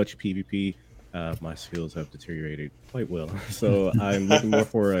too much PvP. My skills have deteriorated quite well. So I'm looking more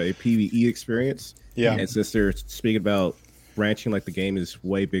for a PvE experience. Yeah. And since they're speaking about branching, like the game is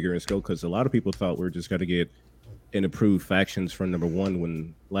way bigger in scope, because a lot of people thought we were just going to get an improved Factions from number one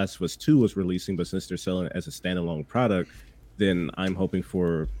when Last of Us 2 was releasing, but since they're selling it as a standalone product, then I'm hoping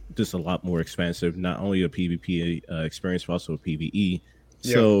for just a lot more expansive, not only a PvP experience, but also a PvE.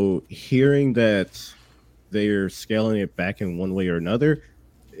 Yeah. So hearing that they're scaling it back in one way or another,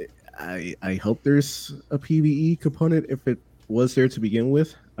 I hope there's a PvE component if it was there to begin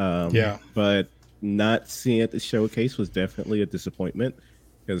with. But not seeing it at the showcase was definitely a disappointment,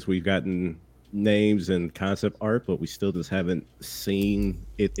 because we've gotten names and concept art, but we still just haven't seen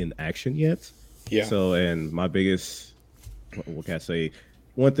it in action yet. Yeah. So, and my biggest, what can I say?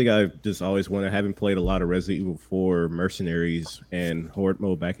 One thing I've just always wanted, having played a lot of Resident Evil 4 Mercenaries and Horde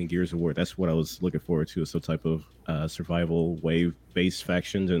mode back in Gears of War, that's what I was looking forward to, some type of survival wave-based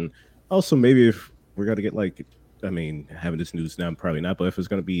factions. And also maybe if we're going to get like, I mean, having this news now, probably not, but if it's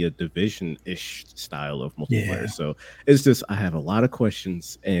going to be a Division-ish style of multiplayer. So it's just, I have a lot of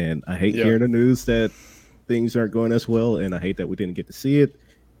questions, and I hate hearing the news that things aren't going as well, and I hate that we didn't get to see it.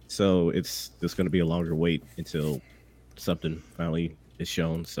 So it's just going to be a longer wait until something finally is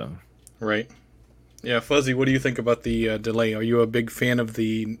shown. So Right. Yeah, Fuzzy, what do you think about the delay? Are you a big fan of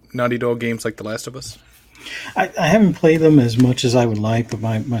the Naughty Dog games like The Last of Us? I haven't played them as much as I would like,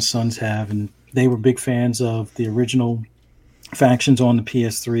 but my sons have, and they were big fans of the original Factions on the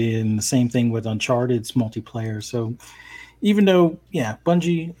PS3, and the same thing with Uncharted's multiplayer. So even though,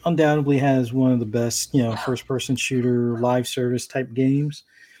 Bungie undoubtedly has one of the best, first-person shooter live service type games,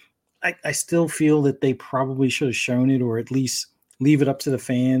 I still feel that they probably should have shown it, or at least leave it up to the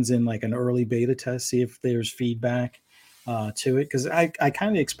fans in like an early beta test, see if there's feedback to it. Because I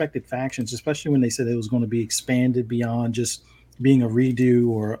kind of expected Factions, especially when they said it was going to be expanded beyond just being a redo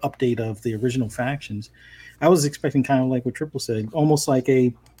or update of the original Factions. I was expecting kind of like what Triple said, almost like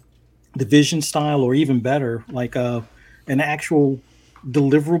a Division style, or even better, like an actual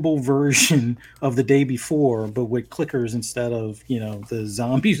deliverable version of the day before, but with clickers instead of the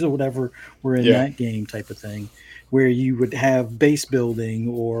zombies or whatever were in that game type of thing, where you would have base building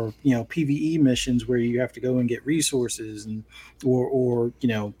or PvE missions where you have to go and get resources and or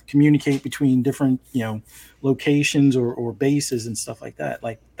communicate between different locations or bases and stuff like that.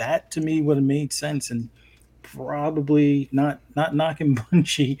 Like that to me would have made sense, and probably not knocking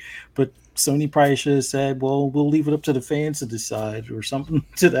Bungie, but Sony probably should have said, well, we'll leave it up to the fans to decide, or something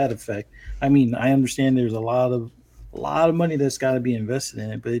to that effect. I mean, I understand there's a lot of money that's got to be invested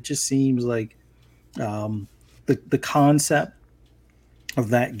in it, but it just seems like the concept of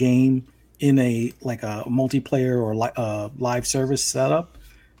that game in a multiplayer or live service setup,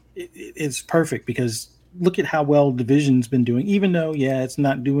 it's perfect, because look at how well Division's been doing, even though it's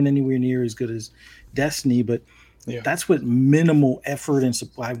not doing anywhere near as good as Destiny, but Yeah. That's what minimal effort and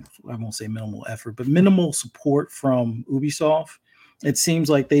supply. I won't say minimal effort, but minimal support from Ubisoft. It seems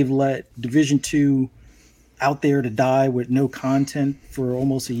like they've let Division 2 out there to die with no content for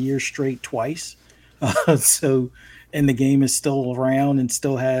almost a year straight twice. And the game is still around and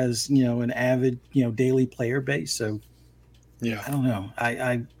still has, an avid, daily player base. So Yeah. I don't know.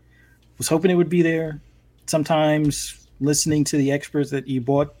 I was hoping it would be there. Sometimes listening to the experts that you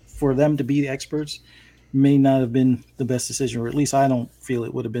bought for them to be the experts may not have been the best decision, or at least I don't feel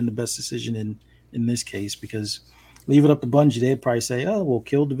it would have been the best decision in this case, because leave it up to Bungie, they'd probably say, "Oh, we'll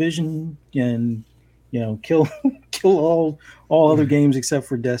kill Division and kill kill all other games except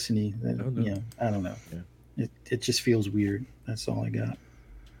for Destiny." I don't know. Yeah. It just feels weird. That's all I got.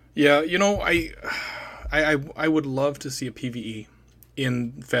 Yeah, I would love to see a PvE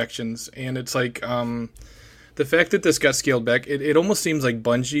in factions, and it's like the fact that this got scaled back, it almost seems like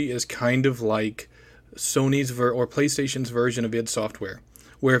Bungie is kind of like Sony's or PlayStation's version of id Software,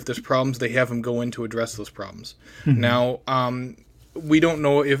 where if there's problems, they have them go in to address those problems. Mm-hmm. Now, we don't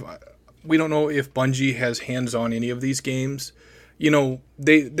know if Bungie has hands on any of these games.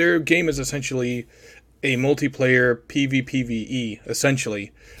 Their game is essentially a multiplayer PvPvE,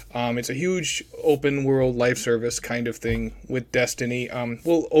 essentially. It's a huge open world live service kind of thing with Destiny.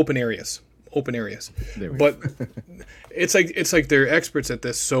 Open areas. But it's like they're experts at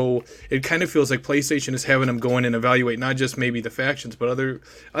this, so it kind of feels like PlayStation is having them go in and evaluate not just maybe the factions, but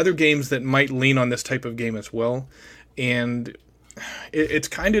other games that might lean on this type of game as well. And it's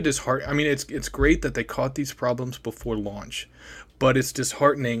kind of disheartening. I mean, it's great that they caught these problems before launch, but it's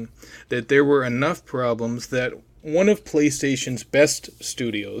disheartening that there were enough problems that one of PlayStation's best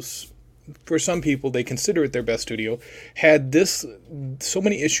studios, for some people they consider it their best studio, had so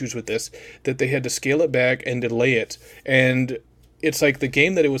many issues with this that they had to scale it back and delay it. And it's like the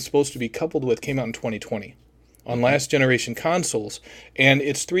game that it was supposed to be coupled with came out in 2020 on last generation consoles, and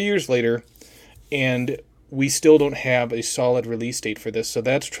it's 3 years later, and we still don't have a solid release date for this, so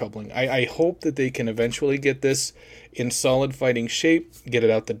that's troubling. I hope that they can eventually get this in solid fighting shape, get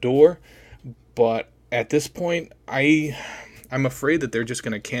it out the door, but at this point, I'm afraid that they're just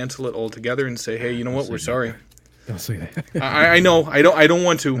going to cancel it altogether and say, "Hey, you know what? We're sorry." Don't say that. I know. I don't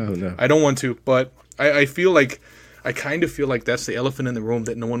want to. Oh, no. I don't want to. But I kind of feel like that's the elephant in the room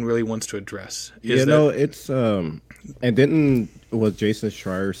that no one really wants to address. It's and was Jason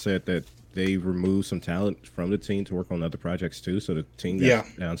Schreier said that they removed some talent from the team to work on other projects too, so the team got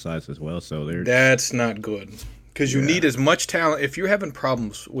downsized as well. So that's not good. Because you need as much talent. If you're having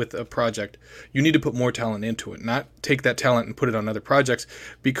problems with a project, you need to put more talent into it, not take that talent and put it on other projects.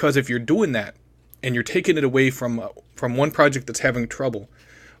 Because if you're doing that and you're taking it away from one project that's having trouble,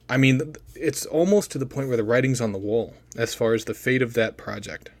 I mean, it's almost to the point where the writing's on the wall as far as the fate of that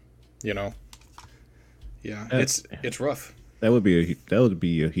project. Yeah, it's rough. That would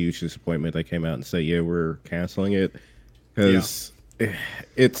be a huge disappointment. They came out and say, "Yeah, we're canceling it," because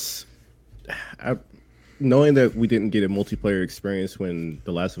it's. Knowing that we didn't get a multiplayer experience when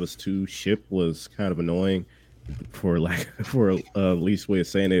The Last of Us 2 ship was kind of annoying, for least way of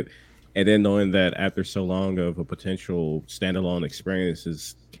saying it, and then knowing that after so long of a potential standalone experience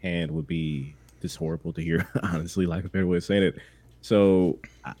is canned would be just horrible to hear. Honestly, like a better way of saying it. So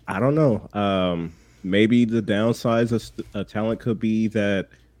I don't know. Maybe the downsides of talent could be that,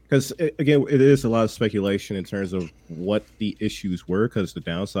 because again, it is a lot of speculation in terms of what the issues were. Because the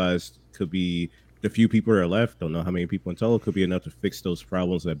downsides could be the few people that are left, don't know how many people in total, could be enough to fix those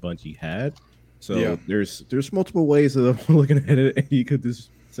problems that Bungie had. So there's multiple ways of looking at it, and you could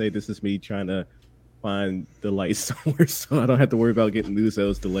just say this is me trying to find the light somewhere, so I don't have to worry about getting news that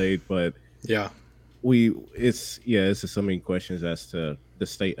was delayed. But it's just so many questions as to the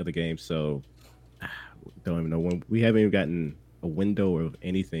state of the game. So don't even know when. We haven't even gotten a window of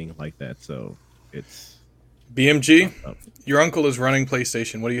anything like that. So it's. BMG, your uncle is running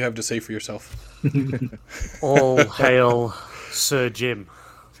PlayStation. What do you have to say for yourself? All hail Sir Jim.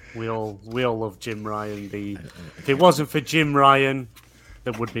 We all love Jim Ryan. If it wasn't for Jim Ryan,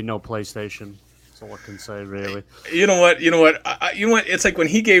 there would be no PlayStation. That's all I can say, really. You know what? It's like when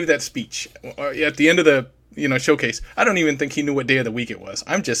he gave that speech at the end of the showcase. I don't even think he knew what day of the week it was.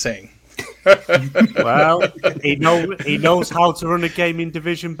 I'm just saying. Well, he knows how to run a gaming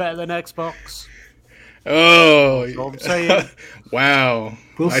division better than Xbox. Oh, that's what I'm saying. Wow.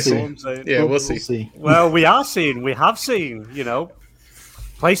 We'll see. Yeah, we'll see. Well, we have seen,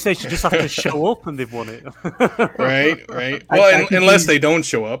 PlayStation just have to show up and they've won it. Right. Well, unless they don't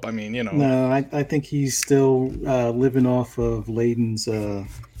show up, I mean, No, I think he's still living off of Layden's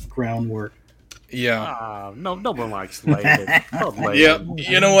groundwork. Yeah. No one likes Layden. God, Yeah, Layden.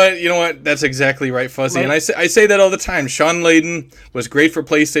 you know what? That's exactly right, Fuzzy. And I say that all the time. Sean Layden was great for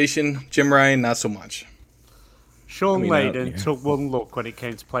PlayStation. Jim Ryan, not so much. Sean Layden took one look when it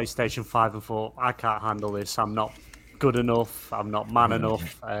came to PlayStation 5 and thought, I can't handle this. I'm not good enough. I'm not man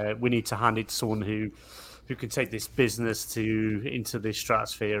enough. We need to hand it to someone who can take this business into the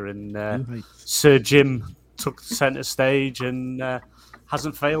stratosphere. And Sir Jim took center stage and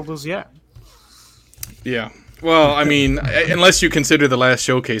hasn't failed us yet. Yeah. Well, I mean, unless you consider the last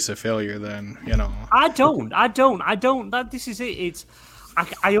showcase a failure, then, I don't. This is it.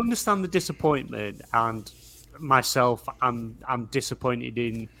 I understand the disappointment, and myself, I'm disappointed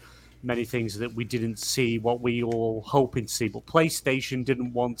in many things that we didn't see what we all hoping to see. But PlayStation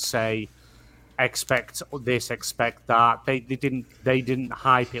didn't want to say, expect this, expect that. They didn't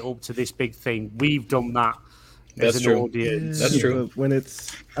hype it up to this big thing. We've done that as an audience. That's true. When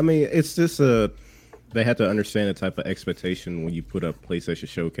it's just they had to understand the type of expectation when you put up PlayStation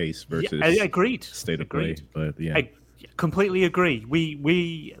Showcase versus agreed. State of Play. But yeah, I completely agree.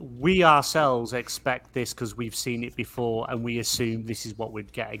 We ourselves expect this because we've seen it before, and we assume this is what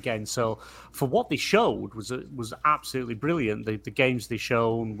we'd get again. So, for what they showed was absolutely brilliant. The games they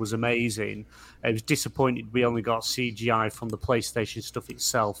showed was amazing. I was disappointed we only got CGI from the PlayStation stuff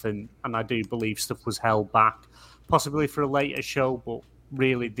itself, and I do believe stuff was held back, possibly for a later show, but.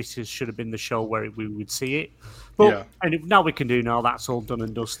 Really, this should have been the show where we would see it. But and now we can do now. That's all done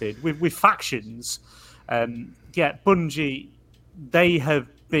and dusted. With factions, Bungie, they have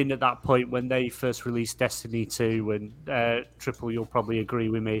been at that point when they first released Destiny 2, and Triple, you'll probably agree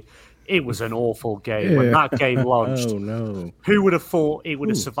with me, it was an awful game. When that game launched, who would have thought it would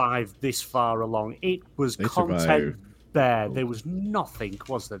have survived this far along? It was content there. There was nothing,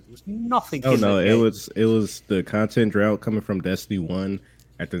 was there? There was nothing. Oh no, it was the content drought coming from Destiny 1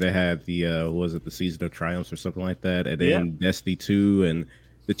 after they had the the Season of Triumphs or something like that, and then Destiny 2 and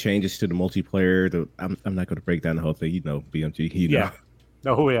the changes to the multiplayer. I'm not going to break down the whole thing, BMG. You know.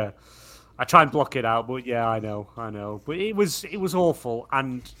 Oh yeah. I try and block it out, but yeah, I know. But it was awful,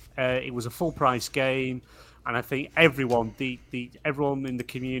 and it was a full price game. And I think everyone in the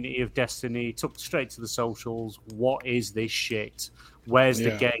community of Destiny took straight to the socials. What is this shit? Where's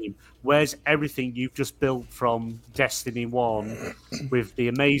the game? Where's everything you've just built from Destiny 1 with the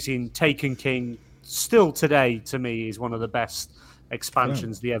amazing Taken King? Still today, to me, is one of the best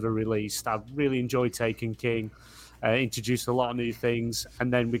expansions they ever released. I really enjoyed Taken King. Introduced a lot of new things.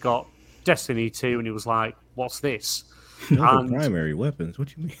 And then we got Destiny 2, and it was like, what's this? Primary weapons? What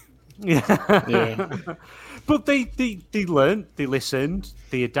do you mean? Yeah. But they learned, they listened,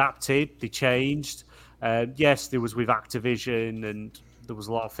 they adapted, they changed. Yes, there was with Activision, and there was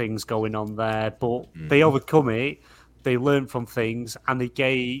a lot of things going on there, but they overcome it. They learn from things, and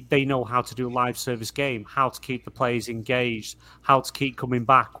they know how to do a live service game, how to keep the players engaged, how to keep coming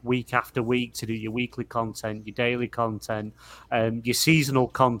back week after week to do your weekly content, your daily content, your seasonal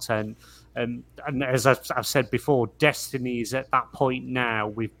content. And as I've said before, Destiny is at that point now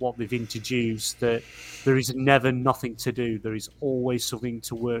with what they've introduced that there is never nothing to do. There is always something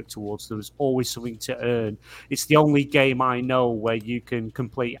to work towards. There is always something to earn. It's the only game I know where you can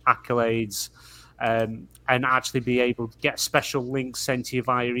complete accolades and actually be able to get special links sent to you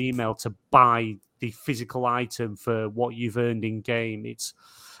via email to buy the physical item for what you've earned in game. It's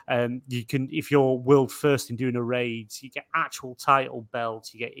you can, if you're world first in doing a raid, you get actual title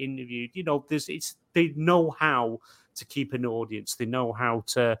belts, you get interviewed. They know how to keep an audience. They know how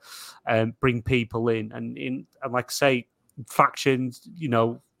to bring people in, and like I say, factions.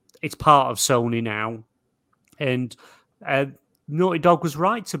 It's part of Sony now, and Naughty Dog was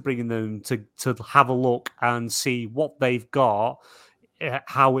right to bring them to have a look and see what they've got.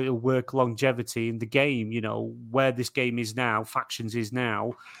 How it'll work longevity in the game, where this game is now, factions is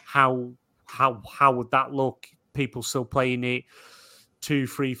now, how would that look? People still playing it 2,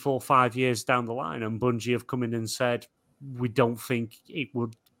 3, 4, 5 years down the line, and Bungie have come in and said we don't think it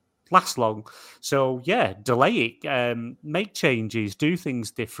would last long. So yeah, delay it, make changes, do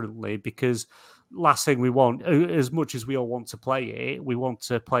things differently, because last thing we want, as much as we all want to play it, we want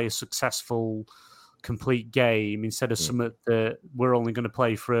to play a successful complete game instead of something that we're only going to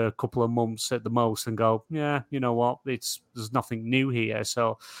play for a couple of months at the most and go, yeah, you know what, there's nothing new here.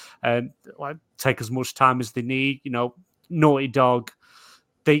 So take as much time as they need. Naughty Dog,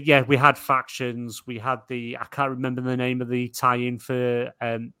 we had factions, we had I can't remember the name of the tie-in for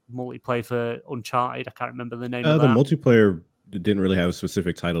multiplayer for Uncharted. I can't remember the name of that. The multiplayer didn't really have a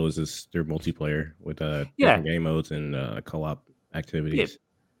specific title. It's just their multiplayer with different game modes and co-op activities.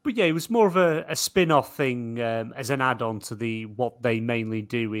 But yeah, it was more of a spin-off thing as an add-on to what they mainly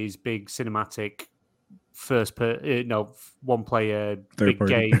do is big cinematic one player Third big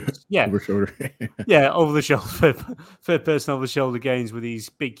party. games. Yeah, Over shoulder. yeah, over the shoulder, third person over the shoulder games with these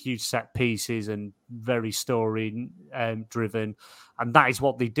big, huge set pieces and very story driven, and that is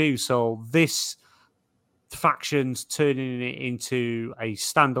what they do. So this factions turning it into a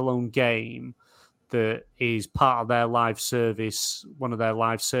standalone game that is part of their live service, one of their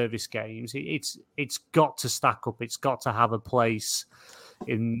live service games. It's got to stack up. It's got to have a place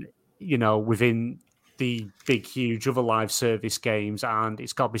in within the big, huge other live service games, and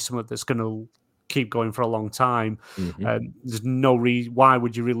it's got to be something that's going to keep going for a long time. There's no reason why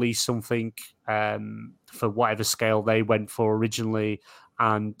would you release something for whatever scale they went for originally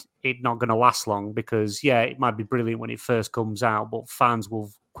and it not going to last long, because it might be brilliant when it first comes out, but fans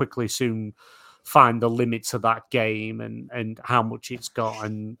will quickly soon find the limits of that game and how much it's got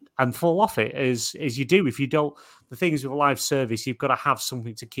and fall off it as you do. If you don't, the things with a live service, you've got to have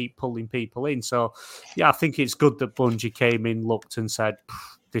something to keep pulling people in. So I think it's good that Bungie came in, looked and said,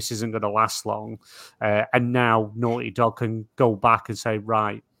 this isn't going to last long. And now Naughty Dog can go back and say,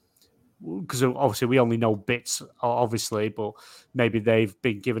 right, because obviously we only know bits, obviously, but maybe they've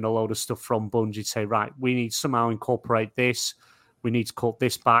been given a load of stuff from Bungie to say, right, we need to somehow incorporate this. We need to cut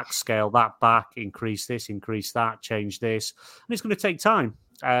this back, scale that back, increase this, increase that, change this. And it's going to take time.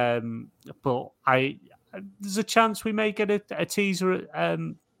 But there's a chance we may get a teaser at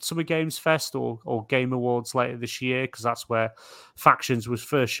Summer Games Fest or Game Awards later this year, because that's where Factions was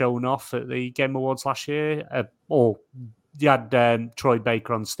first shown off at the Game Awards last year. Or you had Troy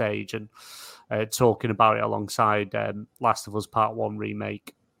Baker on stage and talking about it alongside Last of Us Part 1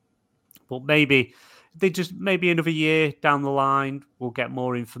 remake. But maybe another year down the line, we'll get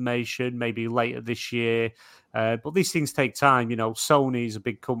more information, maybe later this year. But these things take time. Sony is a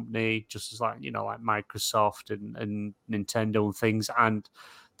big company, just as like Microsoft and Nintendo and things. And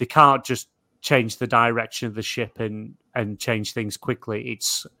they can't just change the direction of the ship and change things quickly.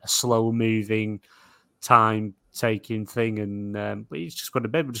 It's a slow moving, time taking thing. And it's just going to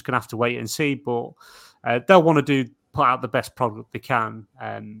be, we're just going to have to wait and see. But they'll want to put out the best product they can.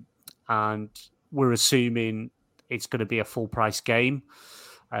 And we're assuming it's going to be a full price game.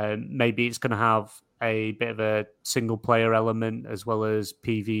 Maybe it's going to have a bit of a single player element as well as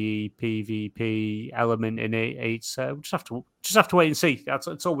PvE, PvP element in it. It's we'll just have to wait and see.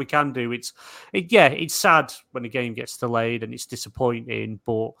 That's all we can do. It's sad when a game gets delayed and it's disappointing,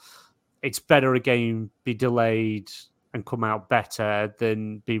 but it's better a game be delayed and come out better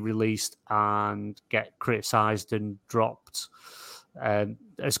than be released and get criticised and dropped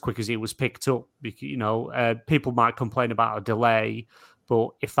as quick as it was picked up. People might complain about a delay, but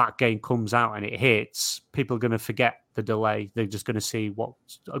if that game comes out and it hits, people are going to forget the delay. They're just going to see what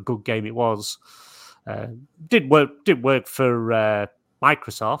a good game it was. Did work for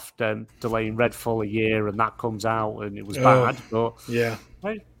Microsoft, delaying Redfall a year, and that comes out and it was bad. But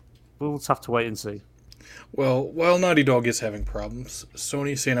we'll just have to wait and see. Well, while Naughty Dog is having problems,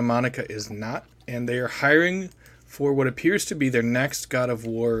 Sony Santa Monica is not, and they are hiring for what appears to be their next God of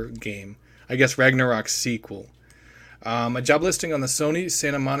War game. I guess Ragnarok's sequel. A job listing on the Sony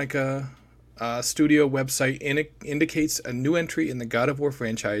Santa Monica studio website indicates a new entry in the God of War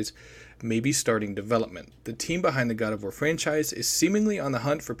franchise may be starting development. The team behind the God of War franchise is seemingly on the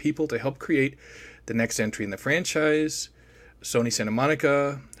hunt for people to help create the next entry in the franchise. Sony Santa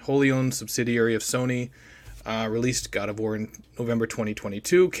Monica, wholly owned subsidiary of Sony, released God of War in November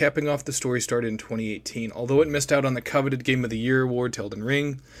 2022, capping off the story started in 2018. Although it missed out on the coveted Game of the Year award to Elden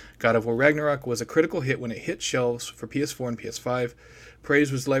Ring, God of War Ragnarok was a critical hit when it hit shelves for PS4 and PS5.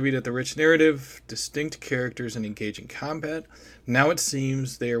 Praise was levied at the rich narrative, distinct characters, and engaging combat. Now it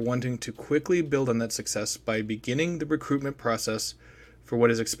seems they are wanting to quickly build on that success by beginning the recruitment process for what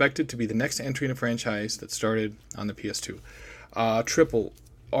is expected to be the next entry in a franchise that started on the PS2. Triple,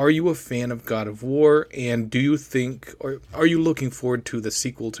 are you a fan of God of War, and do you think, or are you looking forward to the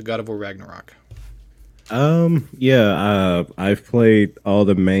sequel to God of War Ragnarok? I've played all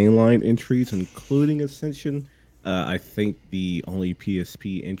the mainline entries, including Ascension. I think the only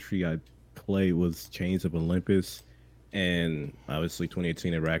PSP entry I played was Chains of Olympus, and obviously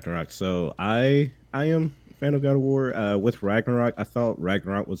 2018 at Ragnarok. So I am a fan of God of War. With Ragnarok, I thought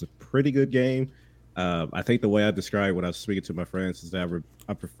Ragnarok was a pretty good game. I think the way I described when I was speaking to my friends is that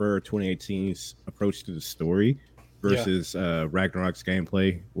I prefer 2018's approach to the story versus Ragnarok's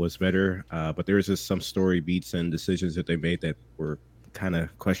gameplay was better. But there's just some story beats and decisions that they made that were kind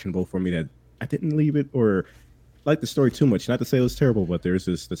of questionable for me that I didn't leave it or like the story too much. Not to say it was terrible, but there's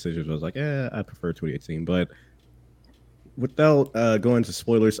this decision I was like, I prefer 2018. But without going to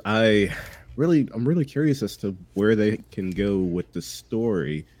spoilers, I'm really curious as to where they can go with the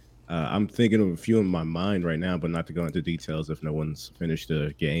story. I'm thinking of a few in my mind right now, but not to go into details if no one's finished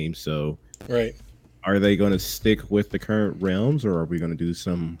the game. So, Right. are they going to stick with the current realms, or are we going to do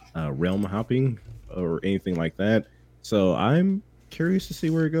some realm hopping or anything like that? So, I'm curious to see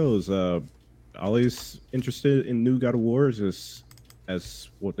where it goes. Always interested in new God of Wars as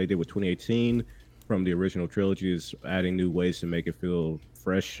what they did with 2018 from the original trilogy is adding new ways to make it feel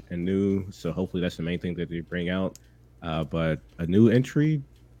fresh and new. So hopefully that's the main thing that they bring out. But a new entry,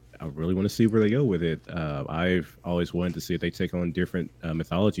 I really want to see where they go with it. I've always wanted to see if they take on different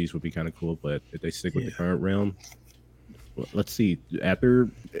mythologies would be kind of cool. But if they stick with the current realm, well, let's see. After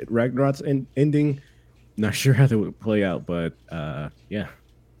Ragnarok's ending, not sure how that would play out. But yeah.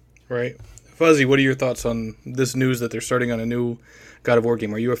 Right. Fuzzy, what are your thoughts on this news that they're starting on a new God of War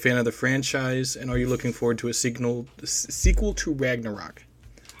game? Are you a fan of the franchise, and are you looking forward to a sequel to Ragnarok?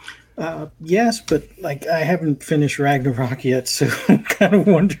 Yes, but like I haven't finished Ragnarok yet, so I'm kind of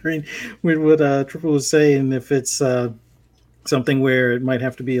wondering with what Triple was saying if it's something where it might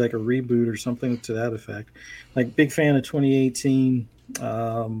have to be like a reboot or something to that effect. Like big fan of 2018.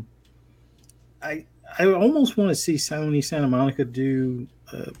 Um, I almost want to see Sony Santa Monica do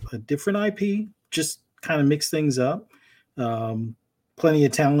a different IP, just kind of mix things up. Um, Plenty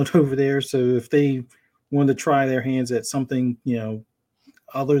of talent over there, so if they want to try their hands at something,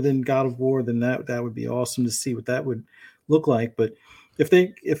 other than God of War, then that would be awesome to see what that would look like. But if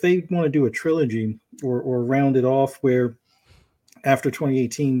they want to do a trilogy or round it off where after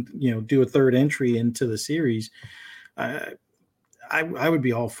 2018, do a third entry into the series, I I would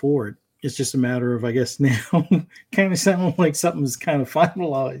be all for it. It's just a matter of, I guess, now kind of sound like something's kind of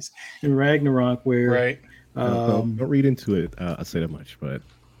finalized in Ragnarok where Right. Don't read into it. I say that much, but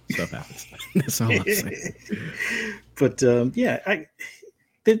stuff happens. That's all I'm saying. But yeah,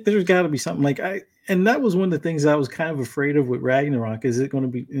 there's got to be something like and that was one of the things I was kind of afraid of with Ragnarok. Is it going to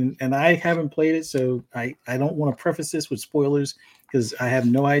be? And I haven't played it, so I don't want to preface this with spoilers because I have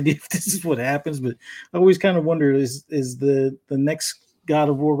no idea if this is what happens. But I always kind of wonder: is the next God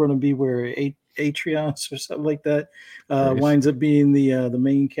of War going to be where Atreus or something like that winds up being the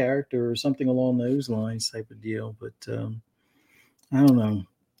main character or something along those lines type of deal? But I don't know.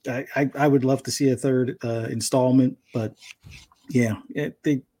 I would love to see a third installment, but yeah,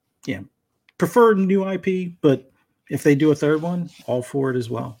 prefer new IP, but if they do a third one, all for it as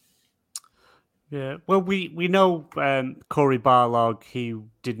well. Yeah, well, we know Corey Barlog, he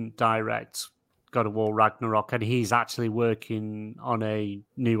didn't direct God of War Ragnarok, and he's actually working on a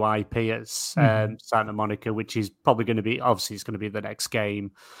new IP at Santa Monica, which is probably going to be, obviously, it's going to be the next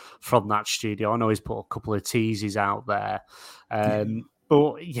game from that studio. I know he's put a couple of teases out there.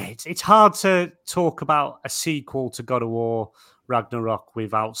 But yeah, it's hard to talk about a sequel to God of War Ragnarok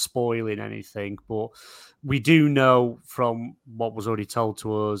without spoiling anything, but we do know from what was already told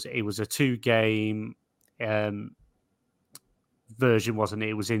to us, it was a 2-game version, wasn't it?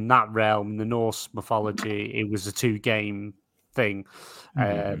 It was in that realm, the Norse mythology. It was a 2-game thing,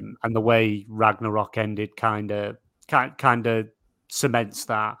 and the way Ragnarok ended kind of cements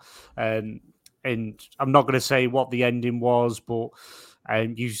that. And I'm not going to say what the ending was, but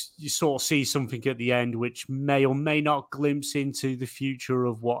you sort of see something at the end which may or may not glimpse into the future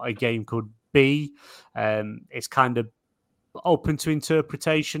of what a game could be. It's kind of open to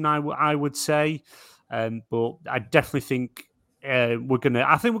interpretation, I would say, but I definitely think we're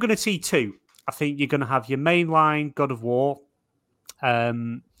gonna see 2. I think you're gonna have your mainline God of War,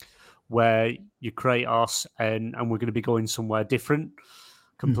 where you Kratos, and we're going to be going somewhere different,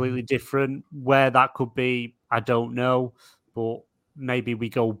 completely different. Where that could be, I don't know, but maybe we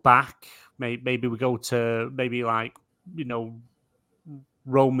go back. Maybe we go to like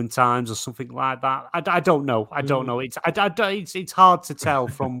Roman times or something like that. I don't know. I don't know. It's hard to tell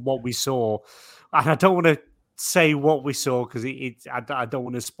from what we saw, and I don't want to say what we saw because I don't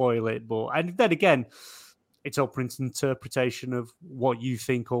want to spoil it. But and then again, it's open to interpretation of what you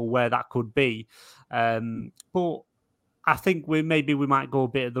think or where that could be. But I think we might go a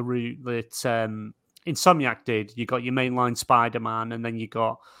bit of the route that Insomniac did. You got your mainline Spider-Man, and then you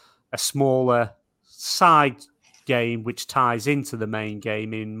got a smaller side game which ties into the main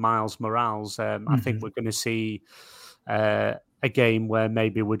game in Miles Morales. I think we're going to see a game where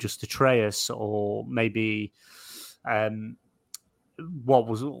maybe we're just Atreus, or maybe what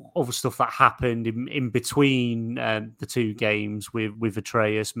was other stuff that happened in between the 2 games with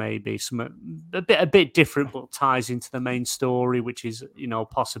Atreus, maybe a bit different, but ties into the main story, which is a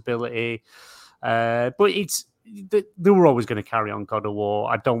possibility. But they were always going to carry on God of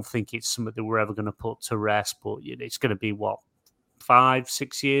War. I don't think it's something that we're ever going to put to rest, but it's going to be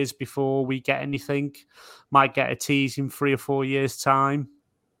 5-6 years before we get anything. Might get a tease in 3 or 4 years' time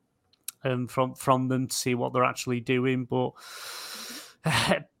from them to see what they're actually doing. But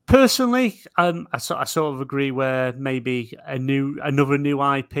personally, I sort of agree where maybe another new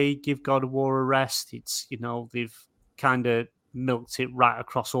IP, give God of War a rest. It's they've kind of milked it right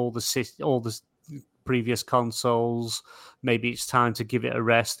across all the previous consoles. Maybe it's time to give it a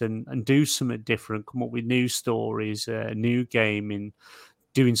rest and do something different, come up with new stories, a new game, and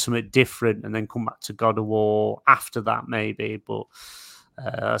doing something different, and then come back to God of War after that, maybe. But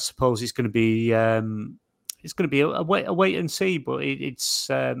I suppose it's going to be a wait and see. But it's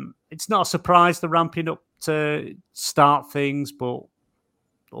not a surprise they're ramping up to start things, but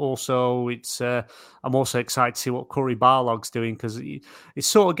also I'm also excited to see what Cory Barlog's doing, because it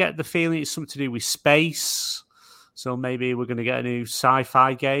sort of get the feeling it's something to do with space. So maybe we're going to get a new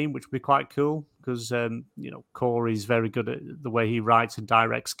sci-fi game, which would be quite cool, because Corey's very good at the way he writes and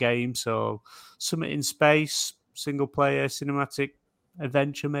directs games. So something in space, single player, cinematic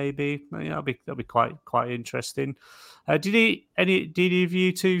adventure, maybe. That'll be quite interesting. Did any of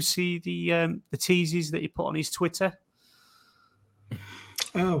you two see the teases that he put on his Twitter?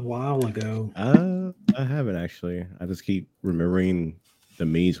 A while ago. I haven't actually. I just keep remembering the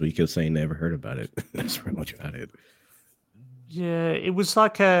memes where he kept saying never heard about it. That's pretty much about it. Yeah, it was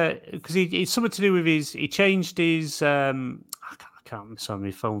like because it's something to do with he changed his I can't. Sorry,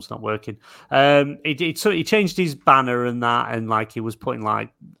 my phone's not working. He changed his banner and that, and like he was putting I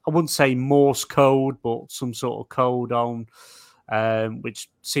wouldn't say Morse code, but some sort of code on, which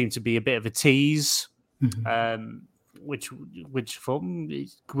seemed to be a bit of a tease. Mm-hmm. Which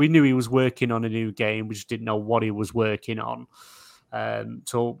we knew he was working on a new game, we just didn't know what he was working on.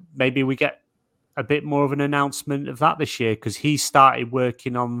 So maybe we get a bit more of an announcement of that this year, because he started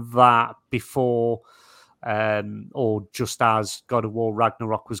working on that before, or just as God of War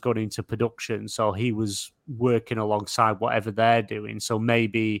Ragnarok was going into production. So he was working alongside whatever they're doing. So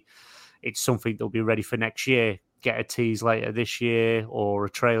maybe it's something they'll be ready for next year. Get a tease later this year, or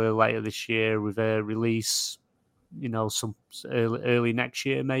a trailer later this year with a release, some early next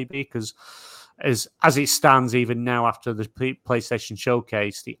year, maybe, because as it stands, even now after the PlayStation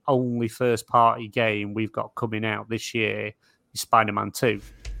Showcase, the only first-party game we've got coming out this year is Spider-Man 2.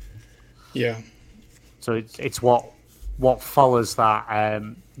 Yeah. So it's what follows that.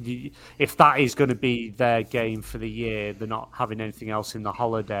 If that is going to be their game for the year, they're not having anything else in the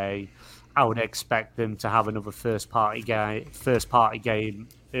holiday, I would expect them to have another first-party game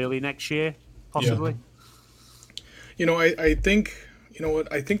early next year, possibly. Yeah. I think,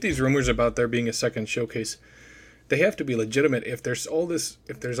 I think these rumors about there being a second showcase, they have to be legitimate. If there's all this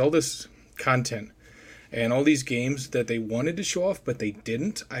content and all these games that they wanted to show off but they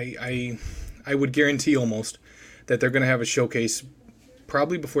didn't, I would guarantee almost that they're going to have a showcase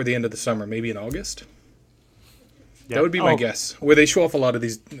probably before the end of the summer, maybe in August. Yeah. That would be my guess. Where they show off a lot of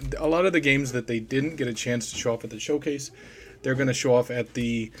the games that they didn't get a chance to show off at the showcase, they're going to show off at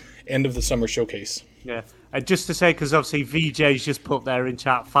the end of the summer showcase. Yeah. Just to say, because obviously VJ's just put there in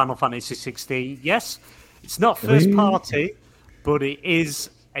chat, Final Fantasy 16. Yes, it's not first party, but it is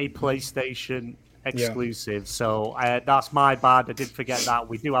a PlayStation exclusive. Yeah. So that's my bad. I did forget that.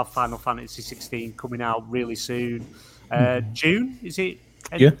 We do have Final Fantasy 16 coming out really soon. June, is it?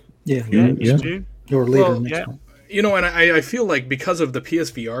 Yeah. June. Or later next month. And I feel like because of the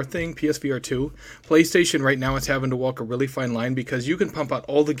PSVR thing, PSVR 2, PlayStation right now is having to walk a really fine line, because you can pump out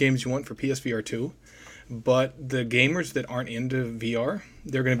all the games you want for PSVR 2, but the gamers that aren't into VR,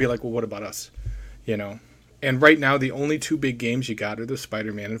 they're going to be like, well, what about us? And right now, the only two big games you got are the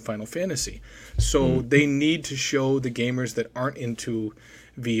Spider-Man and Final Fantasy. So they need to show the gamers that aren't into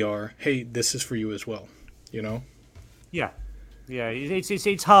VR, hey, this is for you as well, Yeah,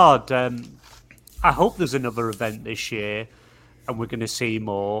 it's hard. I hope there's another event this year, and we're going to see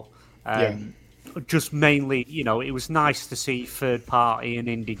more. Just mainly, it was nice to see third-party and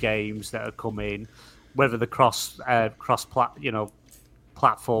indie games that are coming, whether the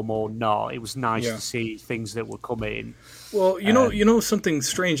platform or not. It was nice to see things that were coming. Well, something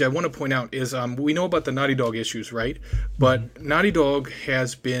strange I want to point out is we know about the Naughty Dog issues, right? But Naughty Dog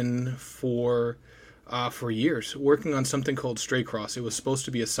has been for years working on something called Stray Cross. It was supposed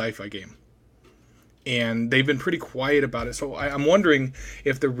to be a sci-fi game, and they've been pretty quiet about it. So I'm wondering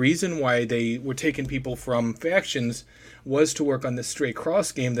if the reason why they were taking people from Factions was to work on this Stray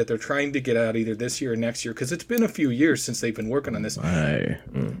Cross game that they're trying to get out either this year or next year, because it's been a few years since they've been working on this.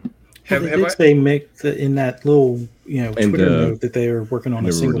 Well, they did say in that little Twitter note that they were working on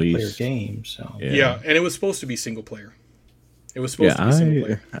a single player game. So yeah, and it was supposed to be single player. It was supposed to be single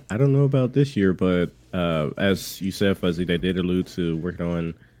player. I don't know about this year, but as you said, Fuzzy, they did allude to working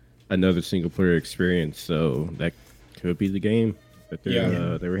on another single player experience, so that could be the game that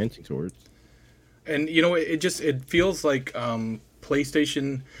they were hinting towards. And it feels like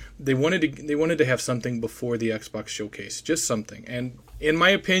PlayStation they wanted to have something before the Xbox showcase, just something. And in my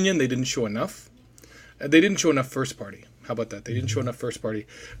opinion, they didn't show enough. They didn't show enough first party. How about that? They didn't show enough first party.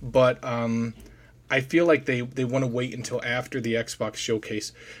 But I feel like they want to wait until after the Xbox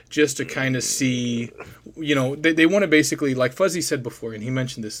showcase just to kind of see, they want to basically, like Fuzzy said before, and he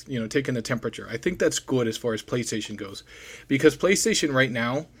mentioned this, taking the temperature. I think that's good as far as PlayStation goes, because PlayStation right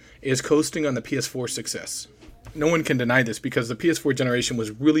now is coasting on the PS4 success. No one can deny this because the PS4 generation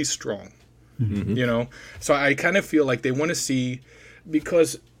was really strong, So I kind of feel like they want to see,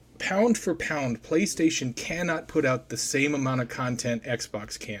 because pound for pound, PlayStation cannot put out the same amount of content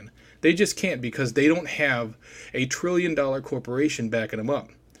Xbox can. They just can't, because they don't have a $1 trillion corporation backing them up.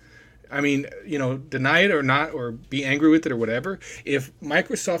 I mean, deny it or not, or be angry with it or whatever. If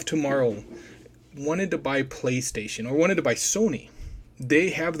Microsoft tomorrow wanted to buy PlayStation or wanted to buy Sony, they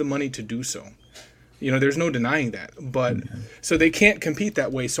have the money to do so. There's no denying that. But so they can't compete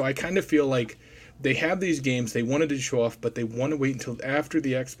that way. So I kind of feel like they have these games they wanted to show off, but they want to wait until after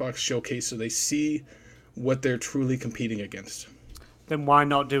the Xbox showcase so they see what they're truly competing against. Then why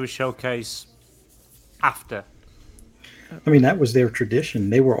not do a showcase after? I mean, that was their tradition.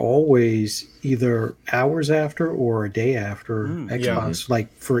 They were always either hours after or a day after Xbox. Yeah.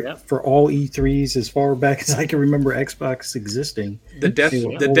 Like for all E3s, as far back as I can remember Xbox existing. The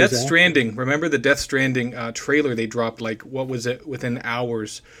Death Stranding. Remember the Death Stranding trailer they dropped? Like, what was it, within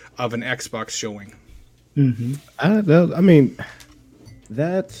hours of an Xbox showing? Mm-hmm. I mean,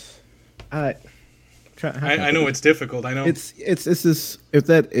 I know it's difficult. I know it's just, if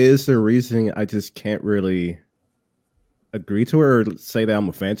that is the reason, I just can't really agree to it or say that I'm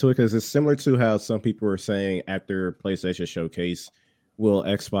a fan to it, because it's similar to how some people were saying after PlayStation Showcase, will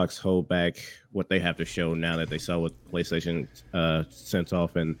Xbox hold back what they have to show now that they saw what PlayStation sent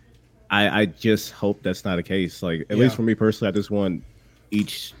off? And I just hope that's not the case. Like, at least for me personally, I just want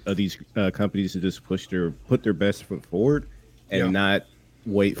each of these companies to just put their best foot forward and not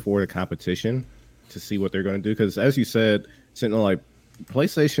wait for the competition to see what they're going to do. Because as you said, Sentinel, like,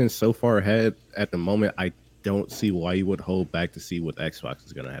 PlayStation is so far ahead at the moment, I don't see why you would hold back to see what Xbox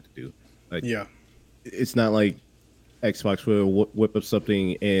is going to have to do. Like, it's not like Xbox will whip up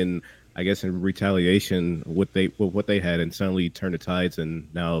something in retaliation with what they had, and suddenly turn the tides,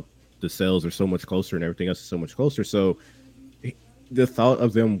 and now the sales are so much closer and everything else is so much closer. So the thought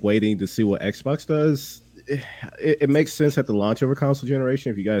of them waiting to see what Xbox does, it makes sense at the launch of a console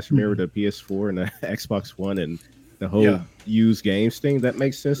generation. If you guys remember the PS4 and the Xbox One and the whole used games thing, that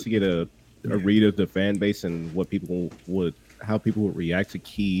makes sense to get a read of the fan base and how people would react to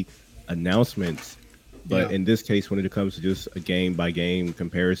key announcements. But in this case, when it comes to just a game by game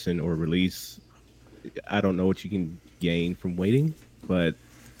comparison or release, I don't know what you can gain from waiting. But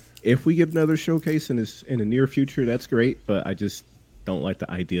if we get another showcase in the near future, that's great. But I just don't like the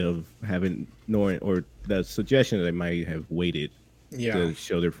idea of knowing or the suggestion that they might have waited to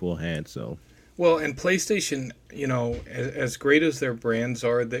show their full hand. So, well, and PlayStation, as great as their brands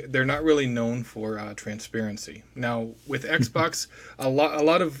are, they're not really known for transparency. Now with Xbox, a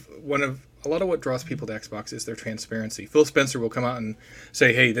lot of what draws people to Xbox is their transparency. Phil Spencer will come out and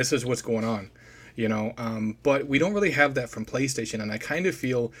say, "Hey, this is what's going on." But we don't really have that from PlayStation, and I kind of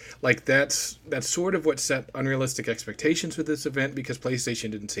feel like that's sort of what set unrealistic expectations with this event, because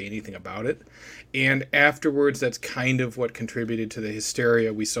PlayStation didn't say anything about it, and afterwards that's kind of what contributed to the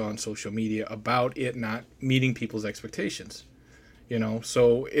hysteria we saw on social media about it not meeting people's expectations.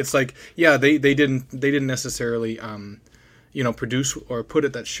 So it's like, they didn't necessarily produce or put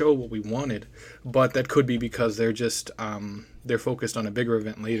at that show what we wanted, but that could be because they're just they're focused on a bigger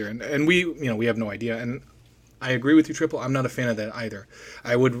event later, and we have no idea. And I agree with you, Triple. I'm not a fan of that either.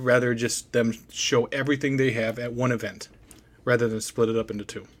 I would rather just them show everything they have at one event rather than split it up into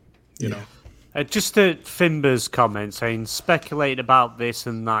two. Just to Fimber's comment saying speculate about this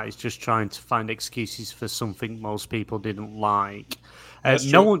and that is just trying to find excuses for something most people didn't like. I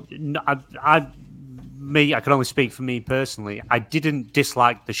can only speak for me personally. I didn't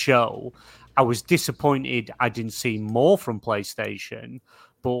dislike the show. I was disappointed I didn't see more from PlayStation,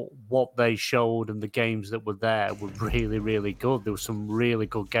 but what they showed and the games that were there were really, really good. There were some really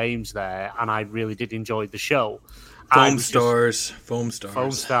good games there, and I really did enjoy the show. Foam stars. Foam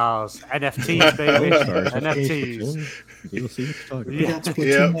stars. NFTs, baby. NFTs. You'll see what you're talking We about. got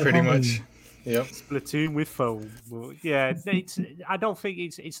Splatoon Yeah, pretty at home. much. Yep. Splatoon with foam. Well, yeah, I don't think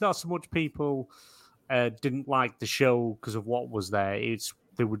it's not so much people didn't like the show because of what was there.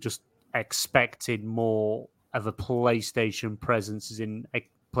 They were just expecting more of a PlayStation presence in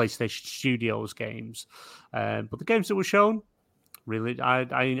PlayStation Studios games. But the games that were shown, really,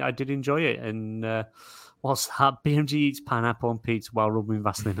 I did enjoy it. And what's that? BMG eats pineapple on pizza while rubbing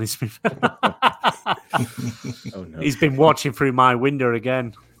Vaseline on his mouth. Oh no. He's been watching through my window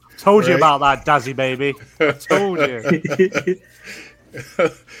again. Told you about that, Dazzy baby. I told you.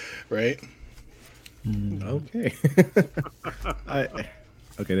 Right. Okay.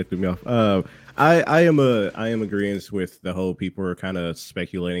 Okay, that threw me off. I am agreeing with the whole people are kind of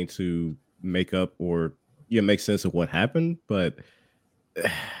speculating to make up or make sense of what happened, but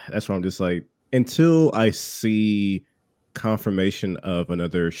that's why I'm just like, until I see confirmation of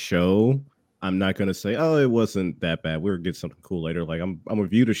another show, I'm not gonna say, oh, it wasn't that bad. We'll get something cool later. Like I'm gonna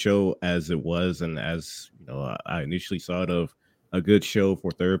view the show as it was, and as I initially saw it of a good show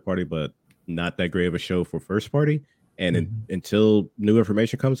for third party, but not that great of a show for first party. And until new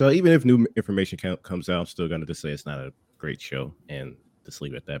information comes out, even if new information comes out, I'm still gonna just say it's not a great show and just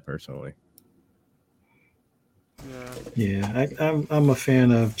leave it at that personally. Yeah, I'm a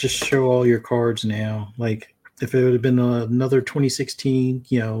fan of just show all your cards now. Like if it would have been another 2016,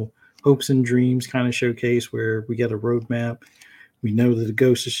 hopes and dreams kind of showcase where we get a roadmap. We know that the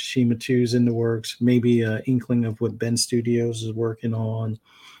Ghost of Tsushima 2 is in the works. Maybe an inkling of what Ben Studios is working on.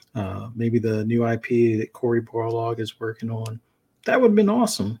 Maybe the new IP that Cory Barlog is working on. That would have been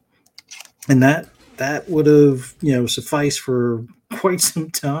awesome. And that would have, sufficed for quite some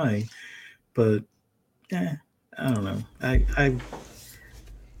time. But I don't know.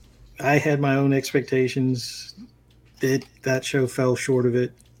 I had my own expectations. That show fell short of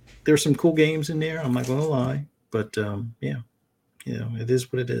it. There's some cool games in there, I'm not going to lie. But, it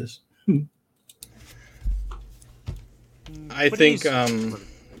is what it is. I think... go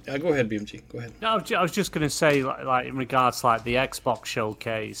ahead, BMG. Go ahead. No, I was just going to say, like in regards to the Xbox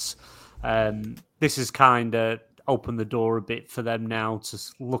showcase, this has kind of opened the door a bit for them now to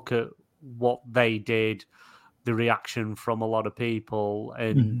look at what they did, the reaction from a lot of people,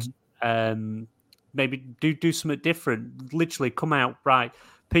 and maybe do something different. Literally come out, right,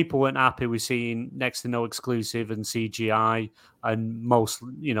 people weren't happy with seeing next to no exclusive and CGI and most,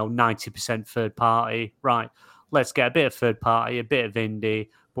 90% third party. Right, let's get a bit of third party, a bit of indie,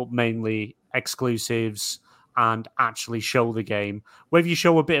 but mainly exclusives, and actually show the game. Whether you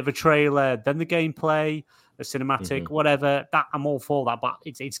show a bit of a trailer, then the gameplay, a cinematic, whatever, that I'm all for that, but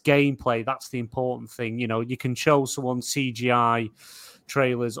it's gameplay. That's the important thing. You can show someone CGI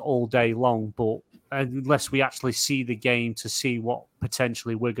trailers all day long, but unless we actually see the game to see what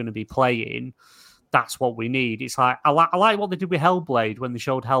potentially we're going to be playing, that's what we need. It's like, I like what they did with Hellblade when they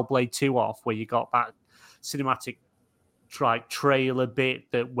showed Hellblade 2 off, where you got that cinematic trailer bit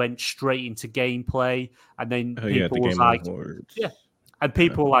that went straight into gameplay, and then people was like, and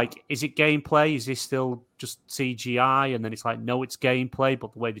people were like, is it gameplay? Is this still just CGI? And then it's like, no, it's gameplay,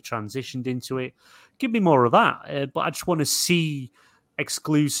 but the way they transitioned into it, give me more of that. But I just want to see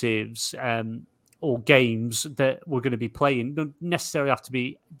exclusives or games that we're going to be playing. Don't necessarily have to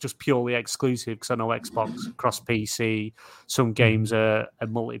be just purely exclusive, because I know Xbox across PC, some games are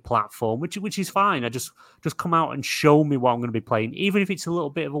multi-platform, which is fine. I just come out and show me what I'm going to be playing, even if it's a little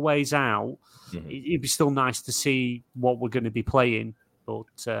bit of a ways out. It'd be still nice to see what we're going to be playing.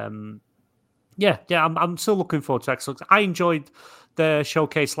 But I'm still looking forward to Xbox. I enjoyed the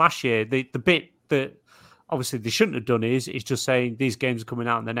showcase last year. The bit that obviously they shouldn't have done is just saying these games are coming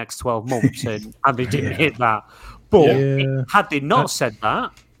out in the next 12 months, and they didn't hit that. But had they not said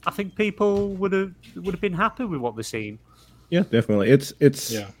that, I think people would have been happy with what they're seeing. Yeah, definitely. It's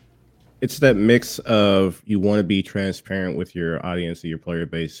that mix of, you want to be transparent with your audience and your player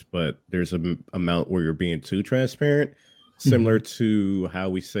base, but there's an amount where you're being too transparent. Similar to how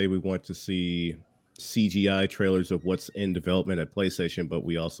we say we want to see CGI trailers of what's in development at PlayStation, but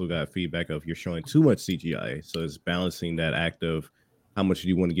we also got feedback of you're showing too much CGI. So it's balancing that act of how much do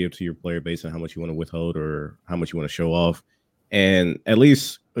you want to give to your player base and how much you want to withhold or how much you want to show off. And at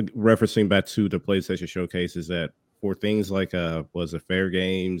least referencing back to the PlayStation showcase is that for things like Fair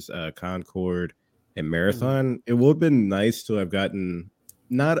Games, Concord, and Marathon, it would have been nice to have gotten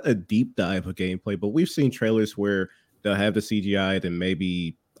not a deep dive of gameplay, but we've seen trailers where they'll have the CGI, then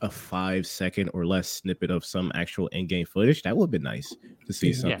maybe a 5-second or less snippet of some actual in-game footage. That would have been nice to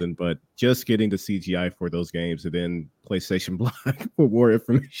see something, but just getting the CGI for those games and then PlayStation Block for more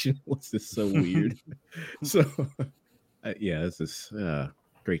information was just so weird. So Yeah, this is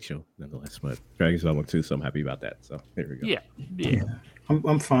great show nonetheless. But Dragon's Dogma 2, so I'm happy about that. So there we go. Yeah.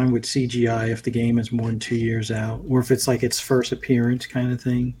 I'm fine with CGI if the game is more than 2 years out, or if it's like its first appearance kind of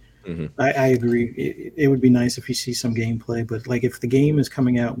thing. Mm-hmm. I agree. It would be nice if you see some gameplay, but like if the game is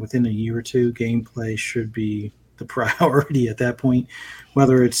coming out within a year or two, gameplay should be the priority at that point,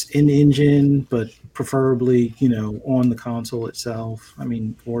 whether it's in engine, but preferably, on the console itself. I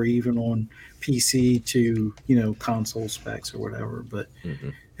mean, or even on PC to, console specs or whatever. But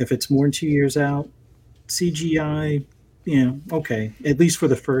if it's more than 2 years out, CGI, okay, at least for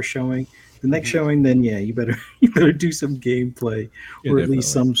the first showing. The next showing, then you better do some gameplay, or at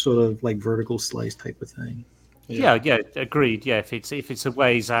least some sort of like vertical slice type of thing. Yeah, agreed. Yeah, if it's a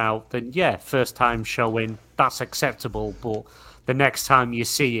ways out, then first time showing, that's acceptable. But the next time you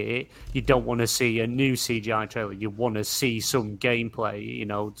see it, you don't want to see a new CGI trailer. You want to see some gameplay,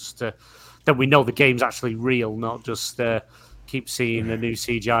 just that we know the game's actually real, not just keep seeing a new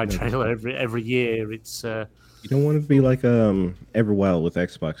CGI trailer every year. It's you don't want to be like Everwild with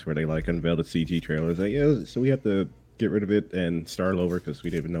Xbox, where they like unveiled a CG trailer. It's like, so we have to get rid of it and start over because we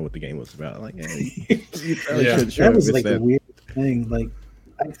didn't even know what the game was about. Like, you probably should show that was like that. a weird thing. Like,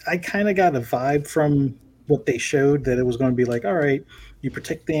 I kind of got a vibe from what they showed that it was going to be like, all right, you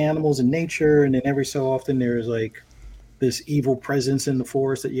protect the animals in nature, and then every so often there's like this evil presence in the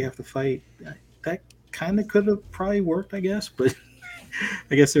forest that you have to fight. That kind of could have probably worked, I guess, but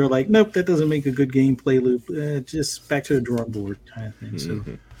I guess they were like, nope, that doesn't make a good gameplay loop. Just back to the drawing board kind of thing. So,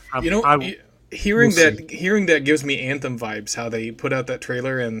 hearing that gives me Anthem vibes. How they put out that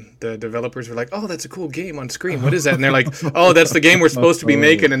trailer and the developers were like, "Oh, that's a cool game on screen. What is that?" And they're like, "Oh, that's the game we're supposed to be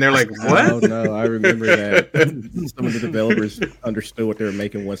making." And they're like, "What?" Oh no, I remember that. Some of the developers understood what they were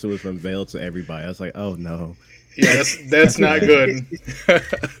making once it was unveiled to everybody. I was like, "Oh no." Yeah, that's not good.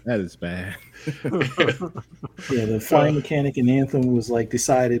 That is bad. Yeah, the flying mechanic in Anthem was like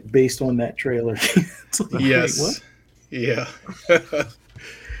decided based on that trailer. Like, yes. What? Yeah.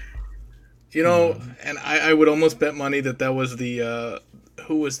 And I would almost bet money that was the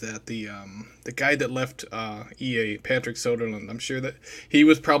who was that? The guy that left EA, Patrick Soderlund. I'm sure that he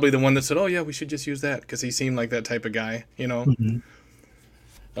was probably the one that said, "Oh yeah, we should just use that," because he seemed like that type of guy, Mm-hmm.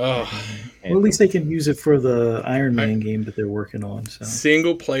 Oh, well, at least they can use it for the Iron Man game that they're working on. So.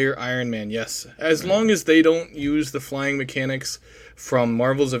 Single player Iron Man, yes. As long as they don't use the flying mechanics from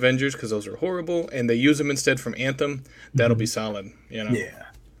Marvel's Avengers, because those are horrible, and they use them instead from Anthem, that'll be solid. Yeah.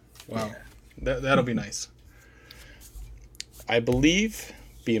 Wow, that'll be nice. I believe,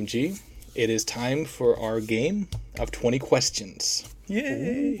 BMG, it is time for our game of 20 questions.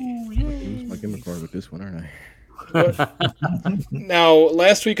 Yay! I'm like in the car with this one, aren't I? Now,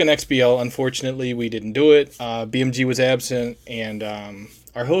 last week on XBL, unfortunately, we didn't do it. BMG was absent, and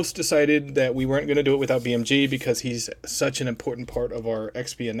our host decided that we weren't going to do it without BMG because he's such an important part of our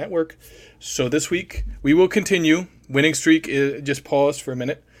XBN network. So this week, we will continue. Winning streak just paused for a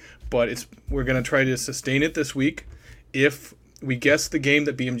minute, but we're going to try to sustain it this week. If we guess the game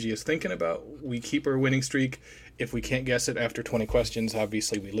that BMG is thinking about, we keep our winning streak. If we can't guess it after 20 questions,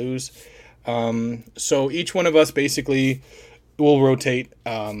 obviously we lose. So each one of us basically will rotate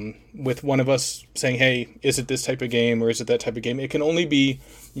with one of us saying, hey, is it this type of game or is it that type of game? It can only be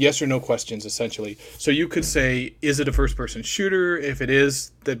yes or no questions, essentially. So you could say, is it a first-person shooter? If it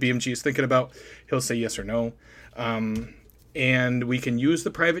is that BMG is thinking about, he'll say yes or no. And we can use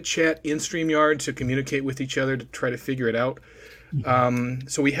the private chat in StreamYard to communicate with each other to try to figure it out.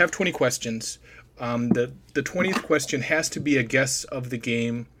 So we have 20 questions. The 20th question has to be a guess of the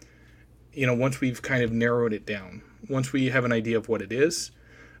game, once we've kind of narrowed it down, once we have an idea of what it is.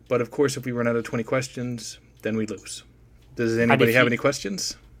 But of course, if we run out of 20 questions, then we lose. Does anybody have any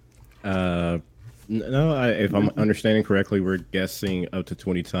questions? No, if I'm understanding correctly, we're guessing up to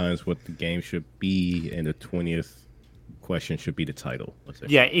 20 times what the game should be, and the 20th question should be the title.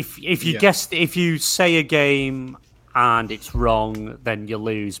 Yeah, if you say a game and it's wrong, then you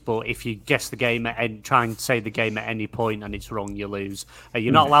lose. But if you guess the game try and say the game at any point and it's wrong, you lose.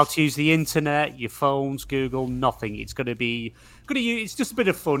 You're not allowed to use the internet, your phones, Google, nothing. It's it's just a bit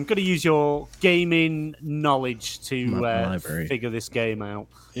of fun. Got to use your gaming knowledge to figure this game out.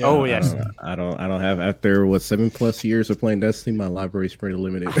 Yeah, oh yes, I don't have, after 7+ years of playing Destiny, my library is pretty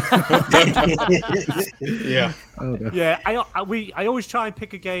limited. Yeah. Oh, no. Yeah, I always try and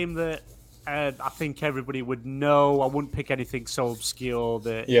pick a game that I think everybody would know. I wouldn't pick anything so obscure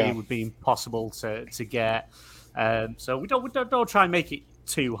that it would be impossible to get. So we don't try and make it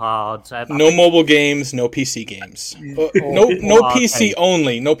too hard. No mobile games, no PC games. No PC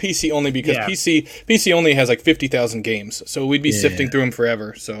only. No PC only because PC only has like 50,000 games. So we'd be sifting through them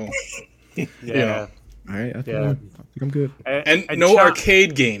forever. So yeah. All right, I think, Yeah. I think I'm good. And no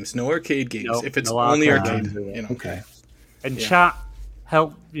arcade games. No arcade games. Nope, If it's no only arcade arcade, games. you know. Okay. And Yeah. chat,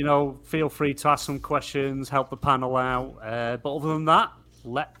 help, feel free to ask some questions, help the panel out. But other than that,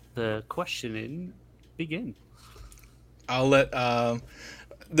 let the questioning begin. I'll let.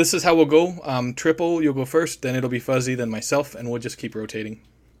 This is how we'll go. Triple, you'll go first. Then it'll be Fuzzy, then myself, and we'll just keep rotating.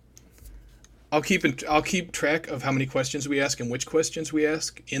 I'll keep track of how many questions we ask and which questions we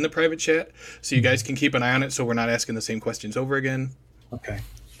ask in the private chat, so you guys can keep an eye on it, so we're not asking the same questions over again. Okay.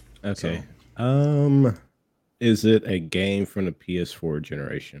 Okay. Is it a game from the PS4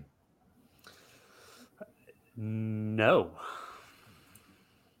 generation? No.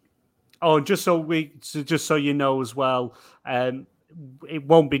 Oh, just so you know as well, it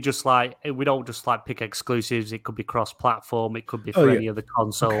won't be just like we don't just like pick exclusives. It could be cross-platform. It could be for any of the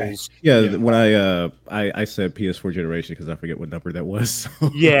consoles. Okay. Yeah, when I said PS4 generation because I forget what number that was. So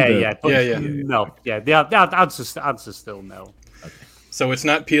No, the answer's still no. Okay. So it's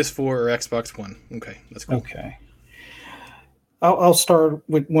not PS4 or Xbox One. Okay, that's cool. Okay. I'll start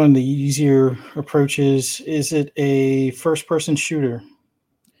with one of the easier approaches. Is it a first-person shooter?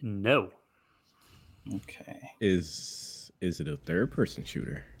 No. Okay. Is it a third-person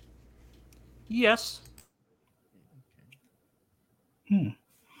shooter? Yes.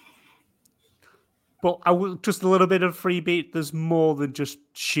 But I will just a little bit of freebie. There's more than just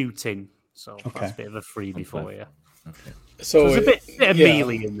shooting, so that's a bit of a freebie for you. Okay. So there's a bit of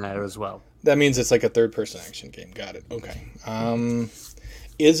melee in there as well. That means it's like a third-person action game. Got it. Okay.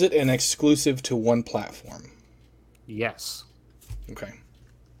 Is it an exclusive to one platform? Yes. Okay.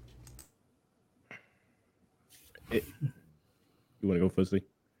 You want to go, Fuzzy?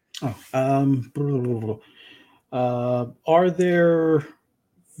 Are there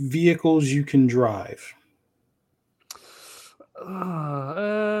vehicles you can drive?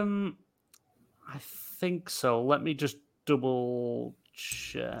 I think so. Let me just double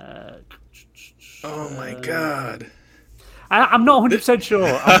check. Oh my god. I'm not 100% sure.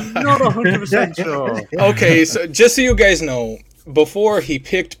 I'm not 100% sure. Okay, so just so you guys know, before he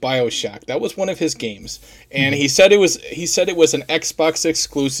picked BioShock, that was one of his games, and he said it was an Xbox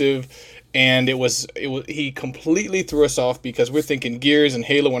exclusive, and he completely threw us off because we're thinking Gears and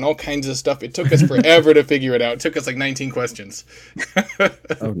Halo and all kinds of stuff. It took us forever to figure it out. It took us like 19 questions.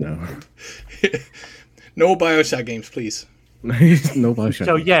 Oh no. No BioShock games, please. No BioShock.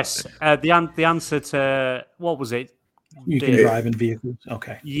 So yes, the answer to what was it? You can drive in vehicles.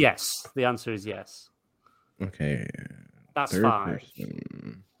 Okay. Yes, the answer is yes. Okay. That's Third fine.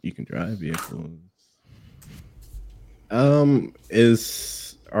 person. You can drive vehicles.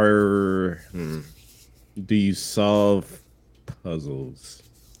 Do you solve puzzles?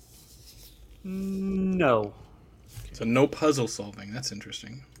 No. So no puzzle solving. That's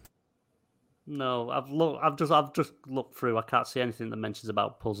interesting. No, I've just looked through. I can't see anything that mentions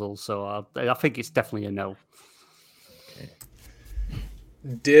about puzzles, so I think it's definitely a no. Okay.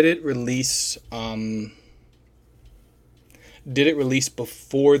 Did it release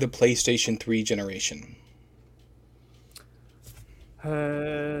before the PlayStation 3 generation?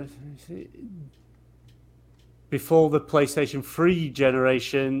 Before the PlayStation 3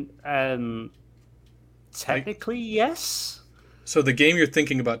 generation, technically yes. So the game you're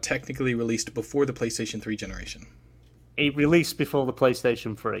thinking about technically released before the PlayStation 3 generation? It released before the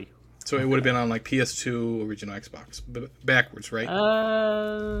PlayStation 3. So it would have been on like PS2, original Xbox, backwards, right?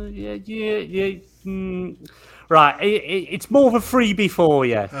 Yeah. Right, it's more of a freebie for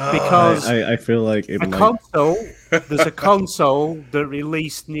you because I feel like console. There's a console that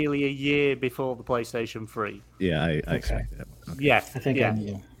released nearly a year before the PlayStation 3. Yeah, I expect that. Okay. Yeah, I think I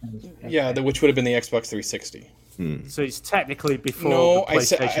knew. Yeah, which would have been the Xbox 360. So it's technically before the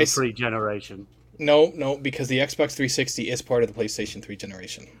PlayStation 3 generation. No, because the Xbox 360 is part of the PlayStation 3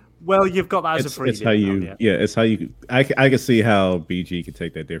 generation. Well, you've got that as a freebie. It's how you, it's how you. I can see how BG could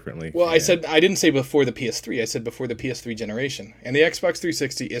take that differently. Well, I didn't say before the PS3. I said before the PS3 generation, and the Xbox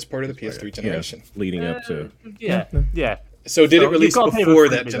 360 is part of the PS3 generation, leading up to. Yeah. So did it release before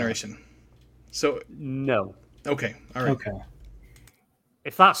that generation? So no. Okay, all right. Okay.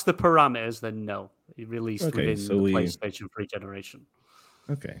 If that's the parameters, then no. It released within the PlayStation 3 generation.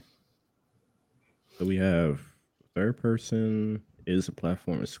 Okay. So we have third person is a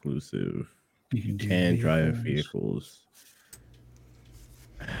platform exclusive. You can drive vehicles.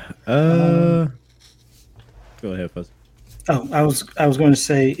 Go ahead, Fuzz. Oh, I was going to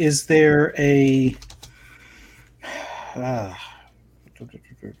say, is there a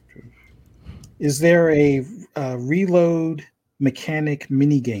reload mechanic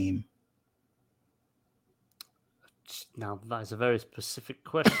mini game? Now, that is a very specific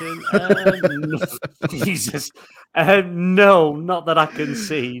question. Jesus. No, not that I can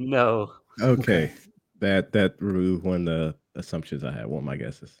see, no. Okay. That removed one of the assumptions I had, one of my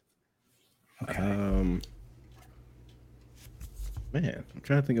guesses. Okay. Man, I'm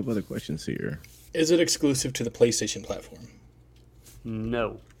trying to think of other questions here. Is it exclusive to the PlayStation platform?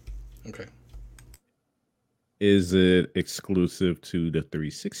 No. Okay. Is it exclusive to the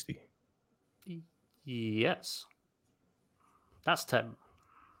 360? Yes. That's 10.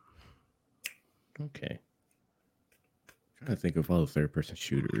 Okay. Trying to think of all the third-person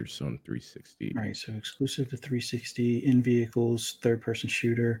shooters on 360. All right, so exclusive to 360, in vehicles, third-person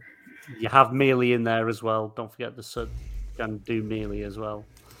shooter. You have melee in there as well. Don't forget the sub can do melee as well.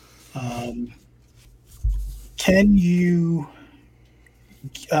 Can you,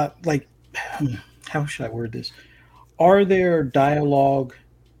 how should I word this? Are there dialogue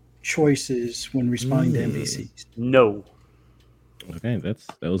choices when responding to NPCs? No. Okay, that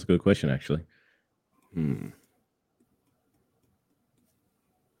was a good question, actually.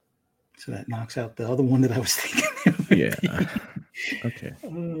 So that knocks out the other one that I was thinking. Yeah. Okay.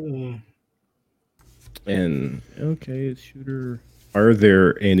 And okay, shooter. Are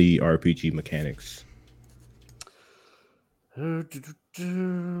there any RPG mechanics? I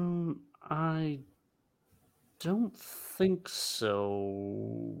don't think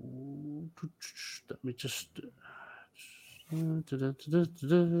so. Let me just. Not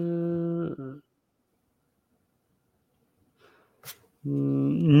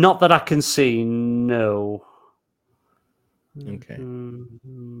that I can see, no. Okay.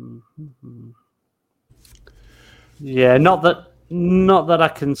 Yeah, not that I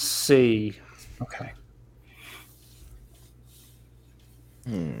can see. Okay.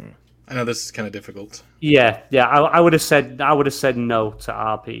 I know this is kind of difficult. Yeah. I would have said no to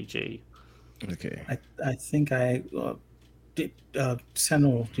RPG. Okay. I think I did.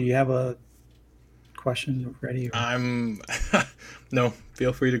 Sentinel, do you have a question ready? I'm no.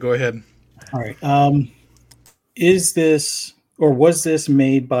 Feel free to go ahead. All right. Is this or was this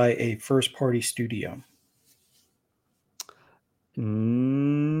made by a first-party studio?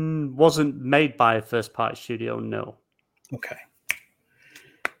 Wasn't made by a first-party studio. No. Okay.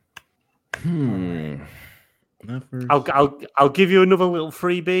 Not first. I'll give you another little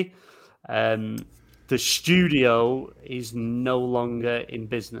freebie. The studio is no longer in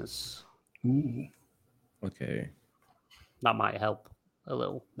business. Ooh. Okay. That might help a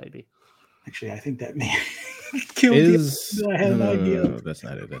little, maybe. Actually, I think that may kill the I had an idea. No, that's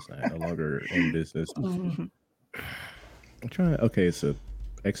not it. That's not it. No longer in business. I'm trying. Okay, so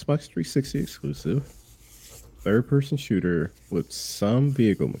Xbox 360 exclusive, third-person shooter with some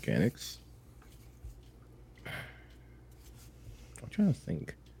vehicle mechanics. I'm trying to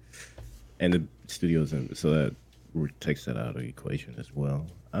think, and the studio's in, so that takes that out of the equation as well.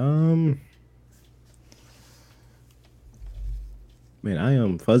 Man, I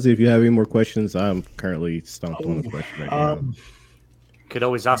am fuzzy. If you have any more questions, I'm currently stumped on a question right now. Could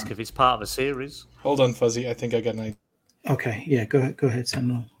always ask if it's part of a series. Hold on, Fuzzy. I think I got an idea. Okay, yeah, go ahead,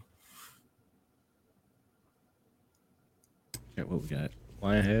 Sentinel. Yeah, what we got?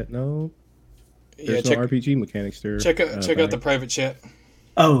 Lionhead? No. Yeah, There's no RPG mechanics there. Check out the private chat.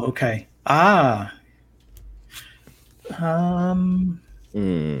 Oh, okay.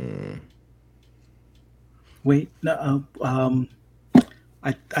 Wait, no.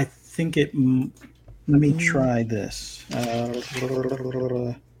 I think it. Let me try this. I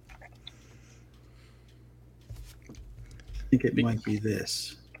think it might be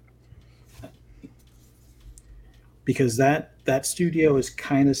this, because that studio is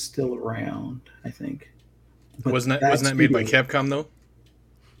kind of still around, I think. But Wasn't that made by Capcom though?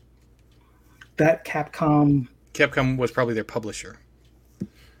 That Capcom was probably their publisher.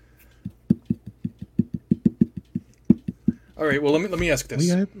 All right. Well, let me ask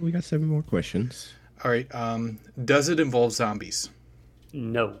this. We got 7 more questions. All right. Does it involve zombies?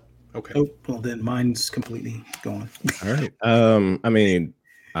 No. Okay. Oh, well, then mine's completely gone. All right. I mean,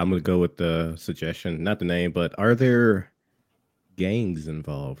 I'm gonna go with the suggestion, not the name, but are there gangs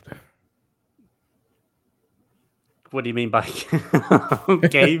involved? What do you mean by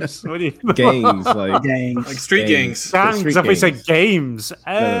games? What do you Gangs like Gangs. Like street gangs. gangs? Street I thought you said gangs.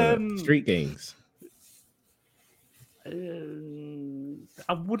 games. No, street gangs.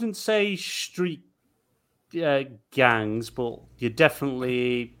 I wouldn't say street gangs, but you're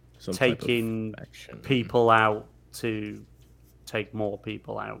definitely Some type of taking faction. people out to take more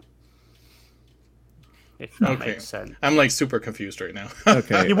people out. If that makes sense. I'm like super confused right now.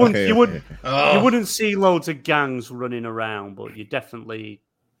 Okay. You wouldn't okay. see loads of gangs running around, but you're definitely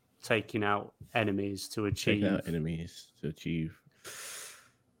taking out enemies to achieve. Taking out enemies to achieve.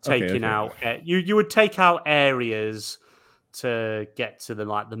 Taking out you would take out areas to get to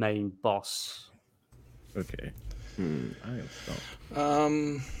the main boss. Okay. I am stumped.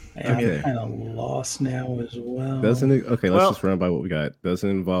 I'm kind of lost now as well. Doesn't it? Okay, let's just run by what we got. Doesn't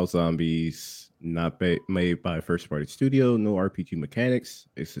involve zombies. Not made by a first-party studio. No RPG mechanics.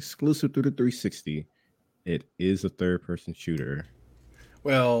 It's exclusive to the 360. It is a third-person shooter.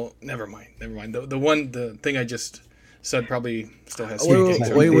 Well, never mind. The thing I just said probably still has. Wait.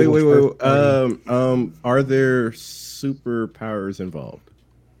 Are there superpowers involved?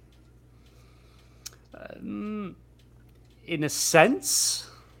 In a sense.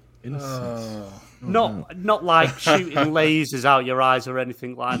 Not like shooting lasers out your eyes or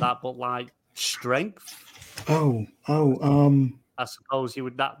anything like that, but like strength. I suppose you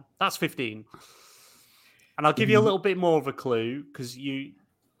would. That's 15. And I'll give you a little bit more of a clue because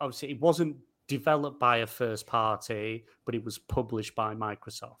obviously it wasn't developed by a first party, but it was published by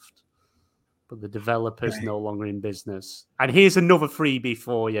Microsoft. But the developer's no longer in business. And here's another freebie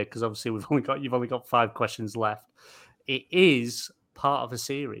for you because obviously you've only got 5 questions left. It is part of a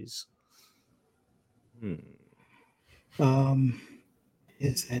series. Is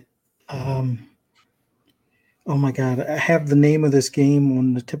it? Oh my god, I have the name of this game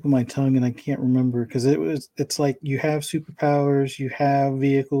on the tip of my tongue and I can't remember because it's like you have superpowers, you have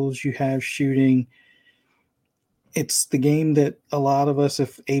vehicles, you have shooting. It's the game that a lot of us,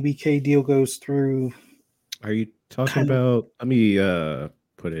 if ABK deal goes through. Are you talking about? Let me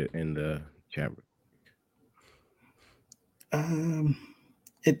put it in the chat.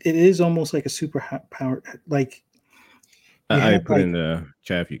 It is almost like a super power. Like I put in the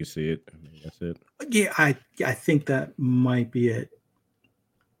chat if you can see it. I mean, that's it. Yeah, I think that might be it.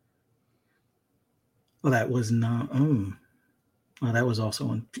 Well, that was not. Oh, that was also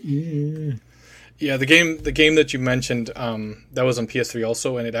on. Yeah, the game that you mentioned, that was on PS3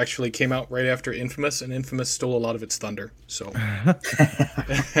 also, and it actually came out right after Infamous, and Infamous stole a lot of its thunder. So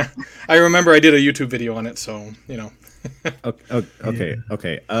I remember I did a YouTube video on it, so you know.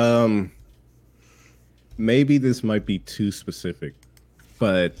 Okay. Maybe this might be too specific,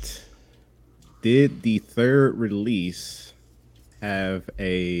 but did the third release have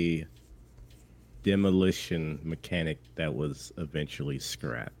a demolition mechanic that was eventually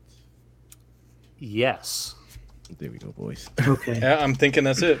scrapped? Yes. There we go, boys. Okay. Yeah, I'm thinking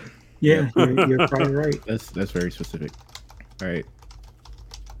that's it. Yeah, you're probably right. That's very specific. All right.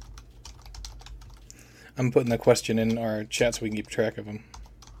 I'm putting the question in our chat so we can keep track of them.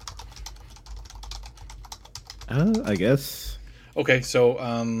 I guess. Okay,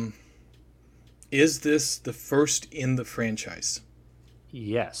 so is this the first in the franchise?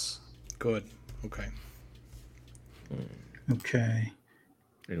 Yes. Good. Okay. Okay.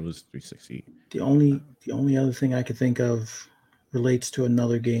 It was 360. The only other thing I could think of relates to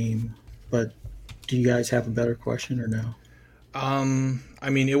another game, but do you guys have a better question or no? I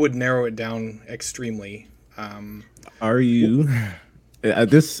mean, it would narrow it down extremely. Are you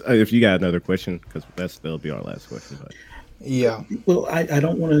if you got another question, because that'll be our last question. But. Yeah. Well, I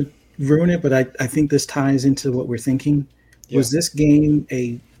don't want to ruin it, but I think this ties into what we're thinking. Yeah. Was this game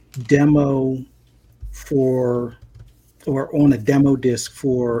a demo or on a demo disc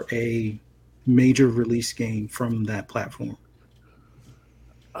for a major release game from that platform?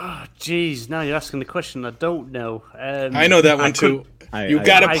 Oh, geez. Now you're asking the question I don't know. I know that one too. You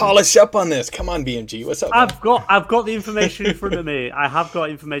got to polish up on this. Come on, BMG. What's up? I've got the information in front of me. I have got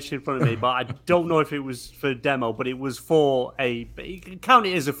information in front of me, but I don't know if it was for a demo. But it was for you can count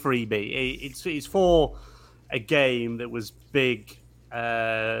it as a freebie. It's for a game that was big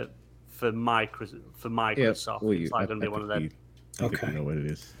for Microsoft. Yeah, it's not going to be one of them. Okay. You know what it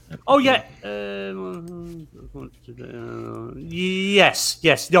is. Oh yeah.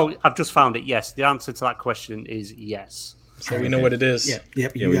 Yes. No, I've just found it. Yes, the answer to that question is yes. So we know what it is.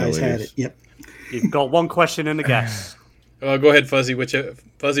 Yep. You guys had it. Yep. You've got one question and a guess. Go ahead, Fuzzy.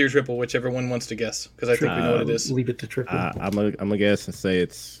 Fuzzy or Triple, whichever one wants to guess, because I think we know what it is. Leave it to Triple. I'm gonna guess and say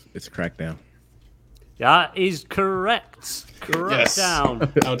it's Crackdown. That is correct.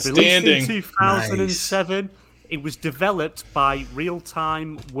 Crackdown. Yes. Outstanding. Released in 2007. Nice. It was developed by Real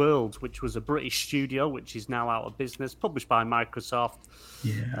Time World, which was a British studio, which is now out of business, published by Microsoft.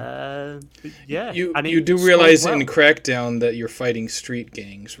 Yeah. You do realize in Crackdown that you're fighting street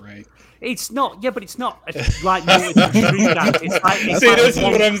gangs, right? It's not, but it's not like street gangs. This is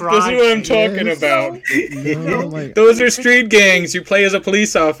what I'm talking about. Those are street gangs. You play as a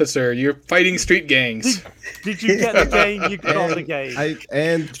police officer. You're fighting street gangs. Did you get the game? You got the game.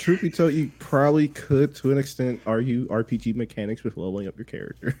 And truth be told, you probably could, to an extent, RPG mechanics with leveling up your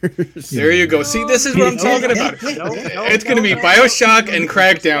character. There you go. See, this is what I'm talking about. It's going to be BioShock and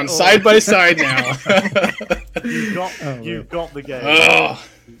Crackdown side by side now. You got the game. Oh.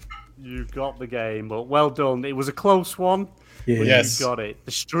 You got the game, but well done. It was a close one. Yeah. Yes. You got it.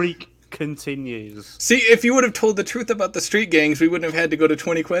 The streak continues. See, if you would have told the truth about the street gangs, we wouldn't have had to go to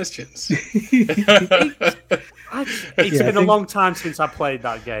 20 questions. It's been a long time since I played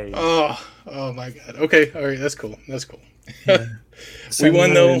that game. Oh my God. Okay, all right, that's cool. Yeah. We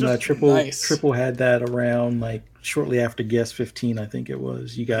won though. Triple had that around like shortly after Guest 15, I think it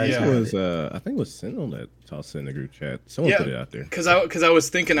was. You guys, it was. I think it was Sentinel that tossed it in the group chat. Someone put it out there. Because I was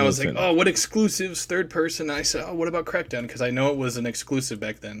thinking, I was like, oh, what exclusives third person? And I said, oh, what about Crackdown? Because I know it was an exclusive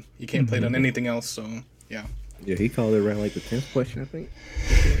back then. You can't play it on anything else. So yeah. Yeah, he called it around like the 10th question, I think.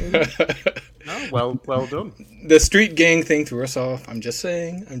 Oh, well done. The street gang thing threw us off. I'm just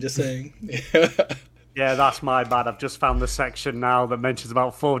saying. Yeah, that's my bad. I've just found the section now that mentions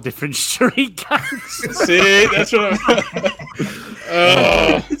about 4 different street gangs. See, that's what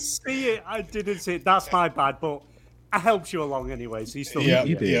I'm... See it? I didn't see it. That's my bad, but I helped you along anyway, so you still...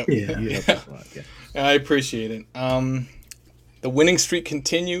 You did. Yeah. You helped us a lot, yeah. I appreciate it. The winning streak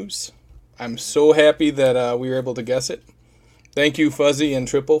continues. I'm so happy that we were able to guess it. Thank you, Fuzzy and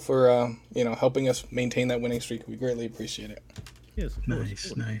Triple, for helping us maintain that winning streak. We greatly appreciate it. Yes,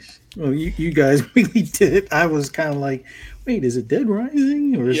 nice. Well, you guys really did it. I was kind of like, wait, is it Dead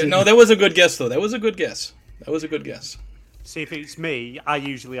Rising? Or is it... No, that was a good guess, though. That was a good guess. See, if it's me, I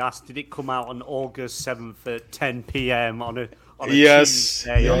usually ask, did it come out on August 7th at 10 p.m. on a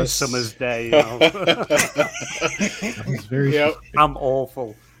Tuesday, on a summer's day? You know? That was very... I'm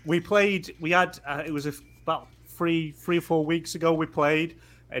awful. We had, it was about three or 4 weeks ago we played,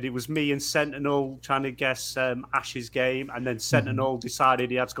 and it was me and Sentinel trying to guess Ash's game, and then Sentinel decided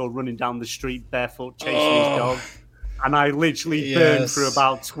he had to go running down the street barefoot chasing his dog. And I literally burned through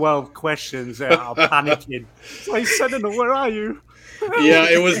about 12 questions out of panicking. So I said, Sentinel, where are you? Yeah,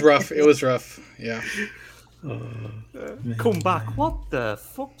 it was rough. Yeah. Come back. What the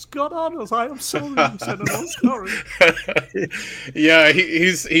fuck's going on? I was like, I'm sorry, Sentinel, sorry. Yeah,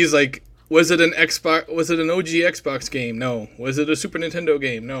 he's like, was it an Xbox? Was it an OG Xbox game? No. Was it a Super Nintendo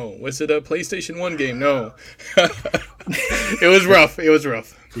game? No. Was it a PlayStation 1 game? No. It was rough.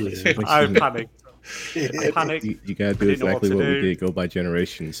 Yeah. I panicked. You gotta do exactly what we did. Go by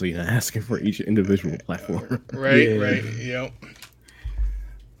generation, so you're not asking for each individual platform. Right. Yep.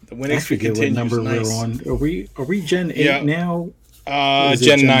 The winning streak continues. What number we're on? Are we Gen 8 now?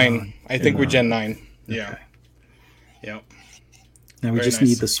 Gen 9. I think we're Gen 9. Yeah. Yep. Now we just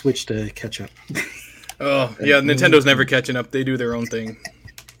need the Switch to catch up. Oh, yeah, Nintendo's never catching up. They do their own thing.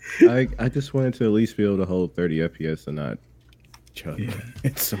 I just wanted to at least be able to hold 30 FPS and not chug.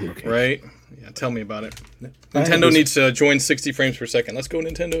 It's so okay. Right? Yeah, tell me about it. Nintendo needs to join 60 frames per second. Let's go,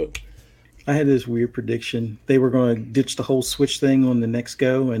 Nintendo. I had this weird prediction. They were going to ditch the whole Switch thing on the next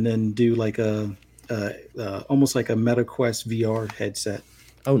go and then do like almost like a MetaQuest VR headset.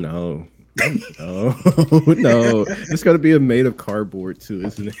 Oh, no. No. It's got to be made of cardboard too,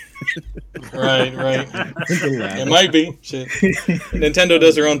 isn't it? Right. It might be. Shit. Nintendo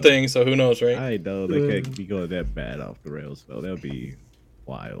does their own thing, so who knows, right? I know they can't be going that bad off the rails, though. That would be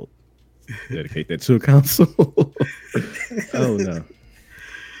wild. Dedicate that to a console. Oh no.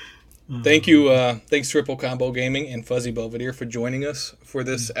 Thank you. Thanks, Triple Combo Gaming and Fuzzy Belvedere, for joining us for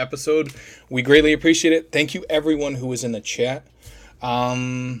this episode. We greatly appreciate it. Thank you, everyone who was in the chat.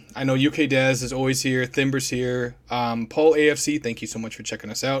 I know UK Daz is always here. Thimber's here. Paul AFC, thank you so much for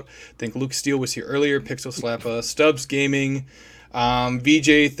checking us out. I think Luke Steele was here earlier. Pixel Slappa, Stubbs Gaming.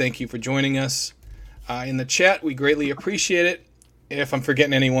 VJ, thank you for joining us. In the chat, we greatly appreciate it. If I'm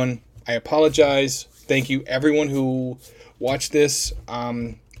forgetting anyone, I apologize. Thank you, everyone who watched this.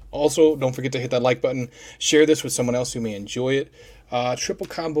 Also, don't forget to hit that like button. Share this with someone else who may enjoy it. Triple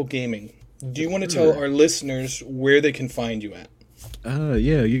Combo Gaming, do you want to tell our listeners where they can find you at?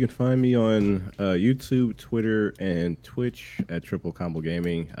 Yeah, you can find me on YouTube, Twitter, and Twitch at Triple Combo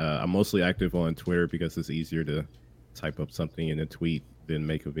Gaming. I'm mostly active on Twitter because it's easier to type up something in a tweet than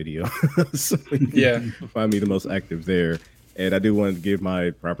make a video. So you can find me the most active there. And I do want to give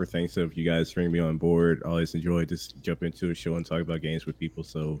my proper thanks if you guys bring me on board. I always enjoy just jump into a show and talk about games with people.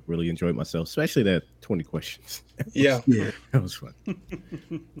 So really enjoyed myself, especially that 20 questions. Yeah. That was fun.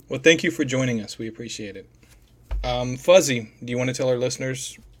 Well, thank you for joining us. We appreciate it. Fuzzy, do you want to tell our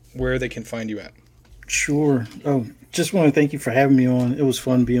listeners where they can find you at? Sure. Oh, just want to thank you for having me on. It was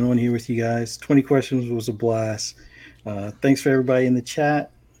fun being on here with you guys. 20 questions was a blast. Thanks for everybody in the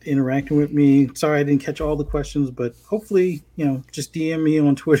chat. interacting with me. Sorry I didn't catch all the questions, but hopefully, just DM me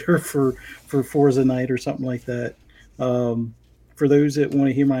on Twitter for Forza Night or something like that. For those that want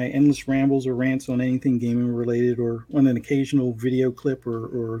to hear my endless rambles or rants on anything gaming related or on an occasional video clip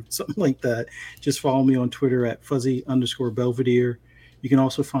or something like that, just follow me on Twitter at fuzzy_Belvedere. You can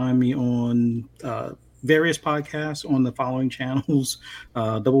also find me on various podcasts on the following channels: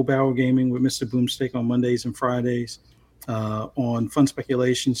 Double Barrel Gaming with Mr. Boomstick on Mondays and Fridays, on Fun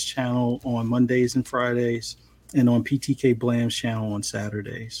Speculations channel on Mondays and Fridays, and on PTK Blam's channel on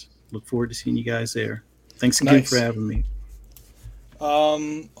Saturdays. Look forward to seeing you guys there. Thanks again for having me.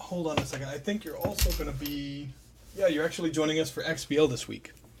 Hold on a second. I think you're also going to be... Yeah, you're actually joining us for XBL this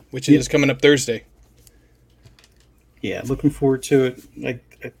week, which is coming up Thursday. Yeah, looking forward to it. I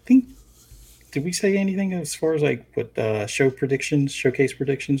think... Did we say anything as far as what showcase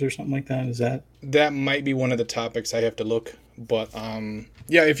predictions or something like that? Is that... That might be one of the topics. I have to look. But,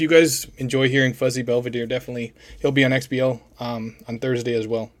 yeah, if you guys enjoy hearing Fuzzy Belvedere, definitely... He'll be on XBL on Thursday as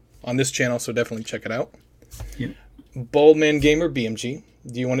well on this channel, so definitely check it out. Yeah. Baldman Gamer BMG,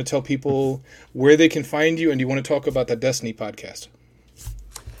 do you want to tell people where they can find you, and do you want to talk about the Destiny podcast?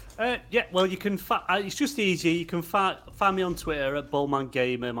 Yeah, well, you can. It's just easy. You can find me on Twitter at Baldman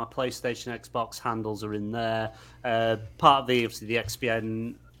Gamer. My PlayStation, Xbox handles are in there. Part of the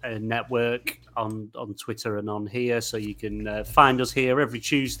XPN network on Twitter and on here, so you can find us here every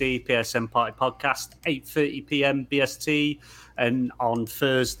Tuesday. PSN Party Podcast, 8:30 PM BST. And on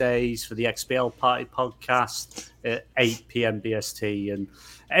Thursdays for the XBL Party Podcast at 8 p.m. BST. And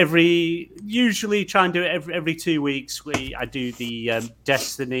usually try and do it every 2 weeks. I do the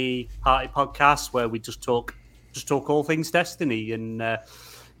Destiny Party Podcast where we just talk all things Destiny. And I've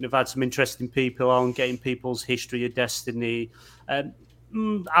had some interesting people on getting people's history of Destiny. I'm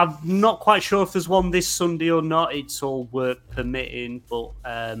not quite sure if there's one this Sunday or not. It's all work permitting, but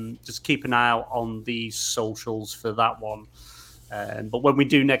just keep an eye out on the socials for that one. But when we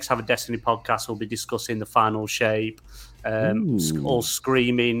do next have a Destiny podcast, we'll be discussing the final shape, all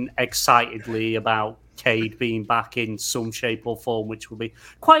screaming excitedly about Cade being back in some shape or form, which will be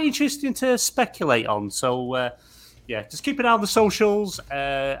quite interesting to speculate on. So, just keep an eye on the socials,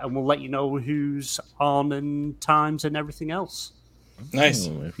 and we'll let you know who's on and times and everything else. Nice.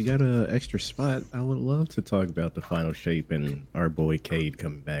 If you got an extra spot, I would love to talk about the final shape and our boy Cade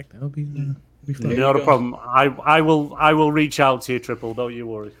coming back. That would be fun. Not a problem. I will reach out to you, Triple. Don't you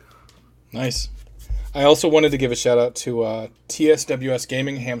worry. Nice. I also wanted to give a shout out to TSWS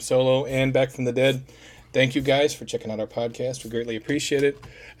Gaming, Ham Solo, and Back from the Dead. Thank you guys for checking out our podcast. We greatly appreciate it.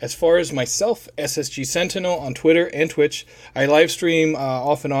 As far as myself, SSG Sentinel on Twitter and Twitch, I live stream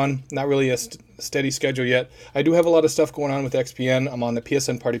off and on. Not really a steady schedule yet. I do have a lot of stuff going on with XPN. I'm on the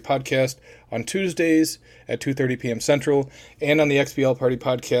PSN Party Podcast on Tuesdays at 2:30 p.m. Central, and on the XBL Party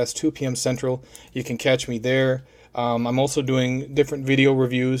Podcast, 2 p.m. Central. You can catch me there. I'm also doing different video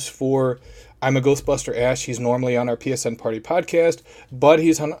reviews for I'm a Ghostbuster Ash. He's normally on our PSN Party Podcast, but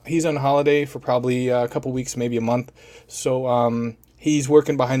he's on holiday for probably a couple weeks, maybe a month. So he's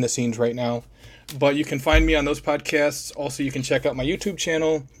working behind the scenes right now. But you can find me on those podcasts. Also, you can check out my YouTube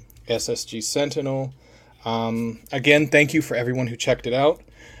channel, SSG Sentinel. Again, thank you for everyone who checked it out.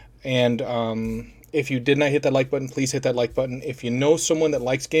 And if you did not hit that like button, please hit that like button. If you know someone that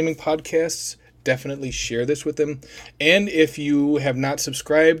likes gaming podcasts, definitely share this with them. And if you have not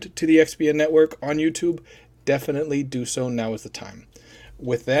subscribed to the XBN Network on YouTube, definitely do so. Now is the time.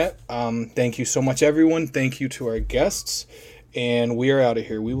 With that, thank you so much, everyone. Thank you to our guests. And we are out of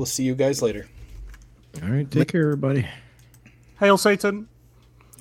here. We will see you guys later. All right. Take care, everybody. Hail Satan.